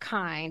and that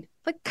kind.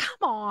 Like, come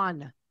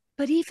on.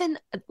 But even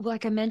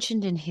like I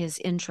mentioned in his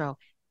intro,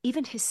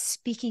 even his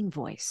speaking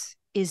voice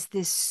is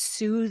this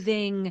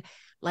soothing,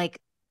 like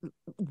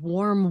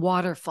warm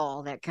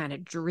waterfall that kind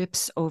of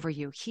drips over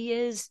you. He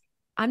is,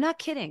 I'm not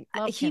kidding.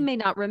 He may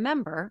not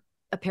remember.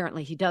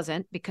 Apparently he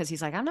doesn't, because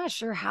he's like, I'm not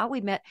sure how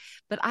we met,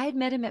 but I had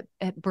met him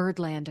at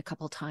Birdland a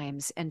couple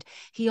times. And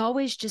he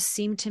always just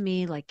seemed to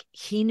me like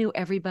he knew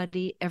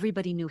everybody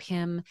knew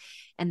him,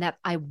 and that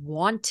I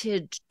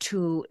wanted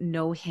to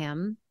know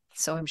him.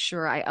 So I'm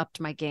sure I upped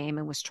my game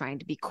and was trying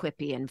to be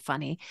quippy and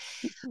funny.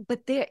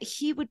 But there,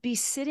 he would be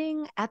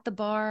sitting at the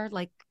bar,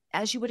 like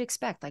as you would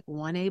expect, like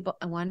one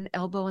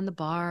elbow on the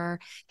bar,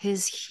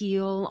 his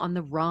heel on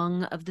the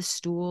rung of the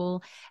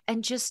stool,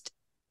 and just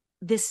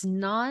this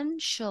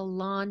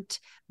nonchalant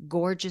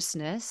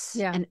gorgeousness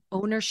and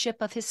ownership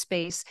of his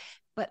space,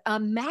 but a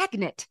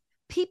magnet.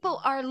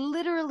 People are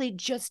literally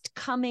just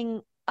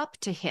coming up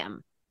to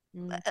him.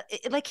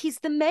 Like he's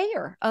the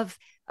mayor of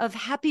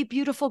happy,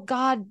 beautiful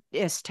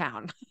goddess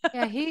town.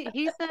 Yeah,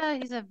 he's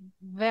a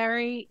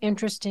very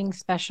interesting,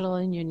 special,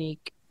 and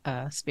unique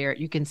spirit.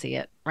 You can see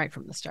it right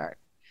from the start.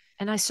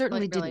 And I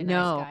certainly didn't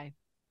know.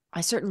 I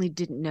certainly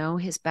didn't know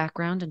his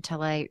background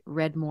until I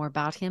read more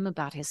about him,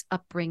 about his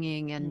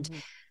upbringing. And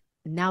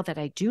now that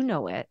I do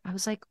know it, I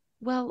was like,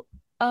 well,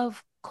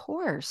 of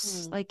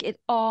course, like it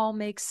all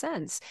makes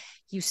sense.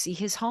 You see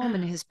his home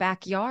in his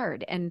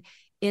backyard, and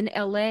in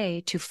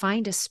LA, to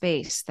find a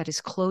space that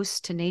is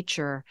close to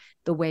nature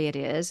the way it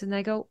is. And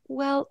I go,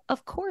 well,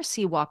 of course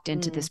he walked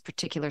into this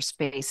particular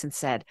space and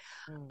said,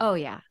 oh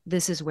yeah,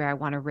 this is where I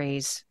want to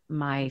raise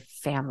my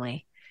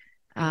family.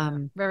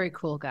 Very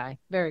cool guy.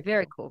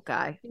 Very cool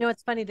guy. You know,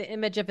 it's funny, the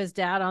image of his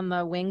dad on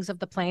the wings of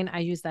the plane. I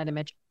use that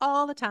image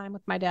all the time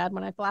with my dad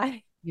when I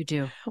fly. You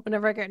do.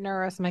 Whenever I get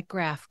nervous, I'm like,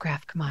 Graf,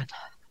 come on.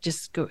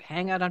 Just go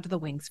hang out onto the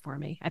wings for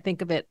me. I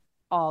think of it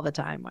all the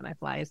time when I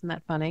fly. Isn't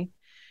that funny?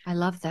 I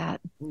love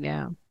that.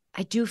 Yeah.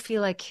 I do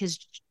feel like his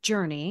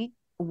journey,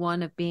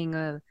 one of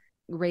being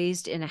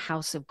raised in a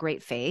house of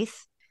great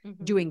faith,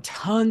 doing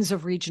tons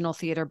of regional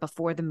theater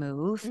before the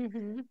move,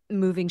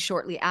 moving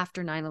shortly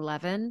after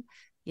 9/11,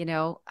 you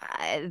know,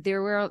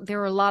 there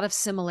were a lot of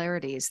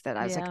similarities that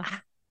I was like,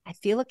 I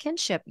feel a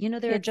kinship. You know,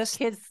 they're just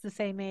kids the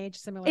same age,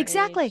 similar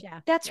exactly. age. Yeah.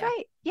 That's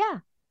right. Yeah.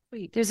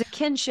 Sweet. There's a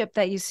kinship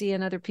that you see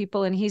in other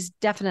people, and he's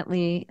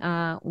definitely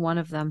one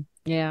of them.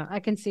 Yeah, I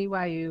can see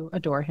why you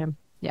adore him.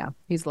 Yeah,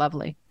 he's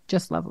lovely.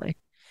 Just lovely.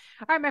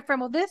 All right, my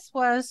friend. Well, this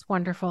was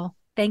wonderful.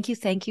 Thank you.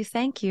 Thank you.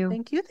 Thank you.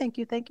 Thank you. Thank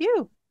you. Thank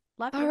you.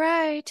 Love you. All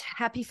right.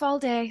 Happy fall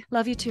day.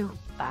 Love you too.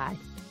 Bye.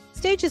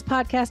 Stages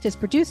podcast is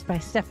produced by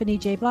Stephanie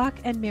J. Block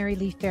and Mary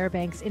Lee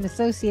Fairbanks in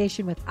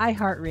association with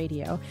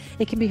iHeartRadio.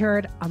 It can be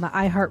heard on the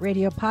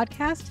iHeartRadio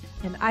podcast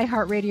and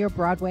iHeartRadio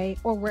Broadway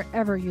or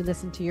wherever you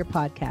listen to your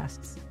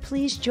podcasts.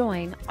 Please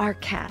join our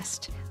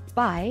cast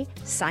by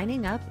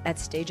signing up at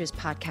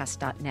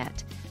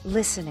stagespodcast.net,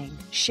 listening,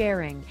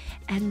 sharing,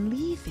 and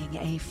leaving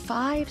a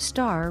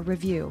 5-star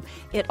review.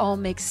 It all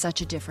makes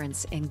such a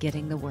difference in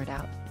getting the word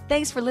out.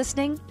 Thanks for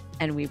listening,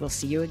 and we will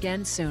see you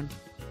again soon.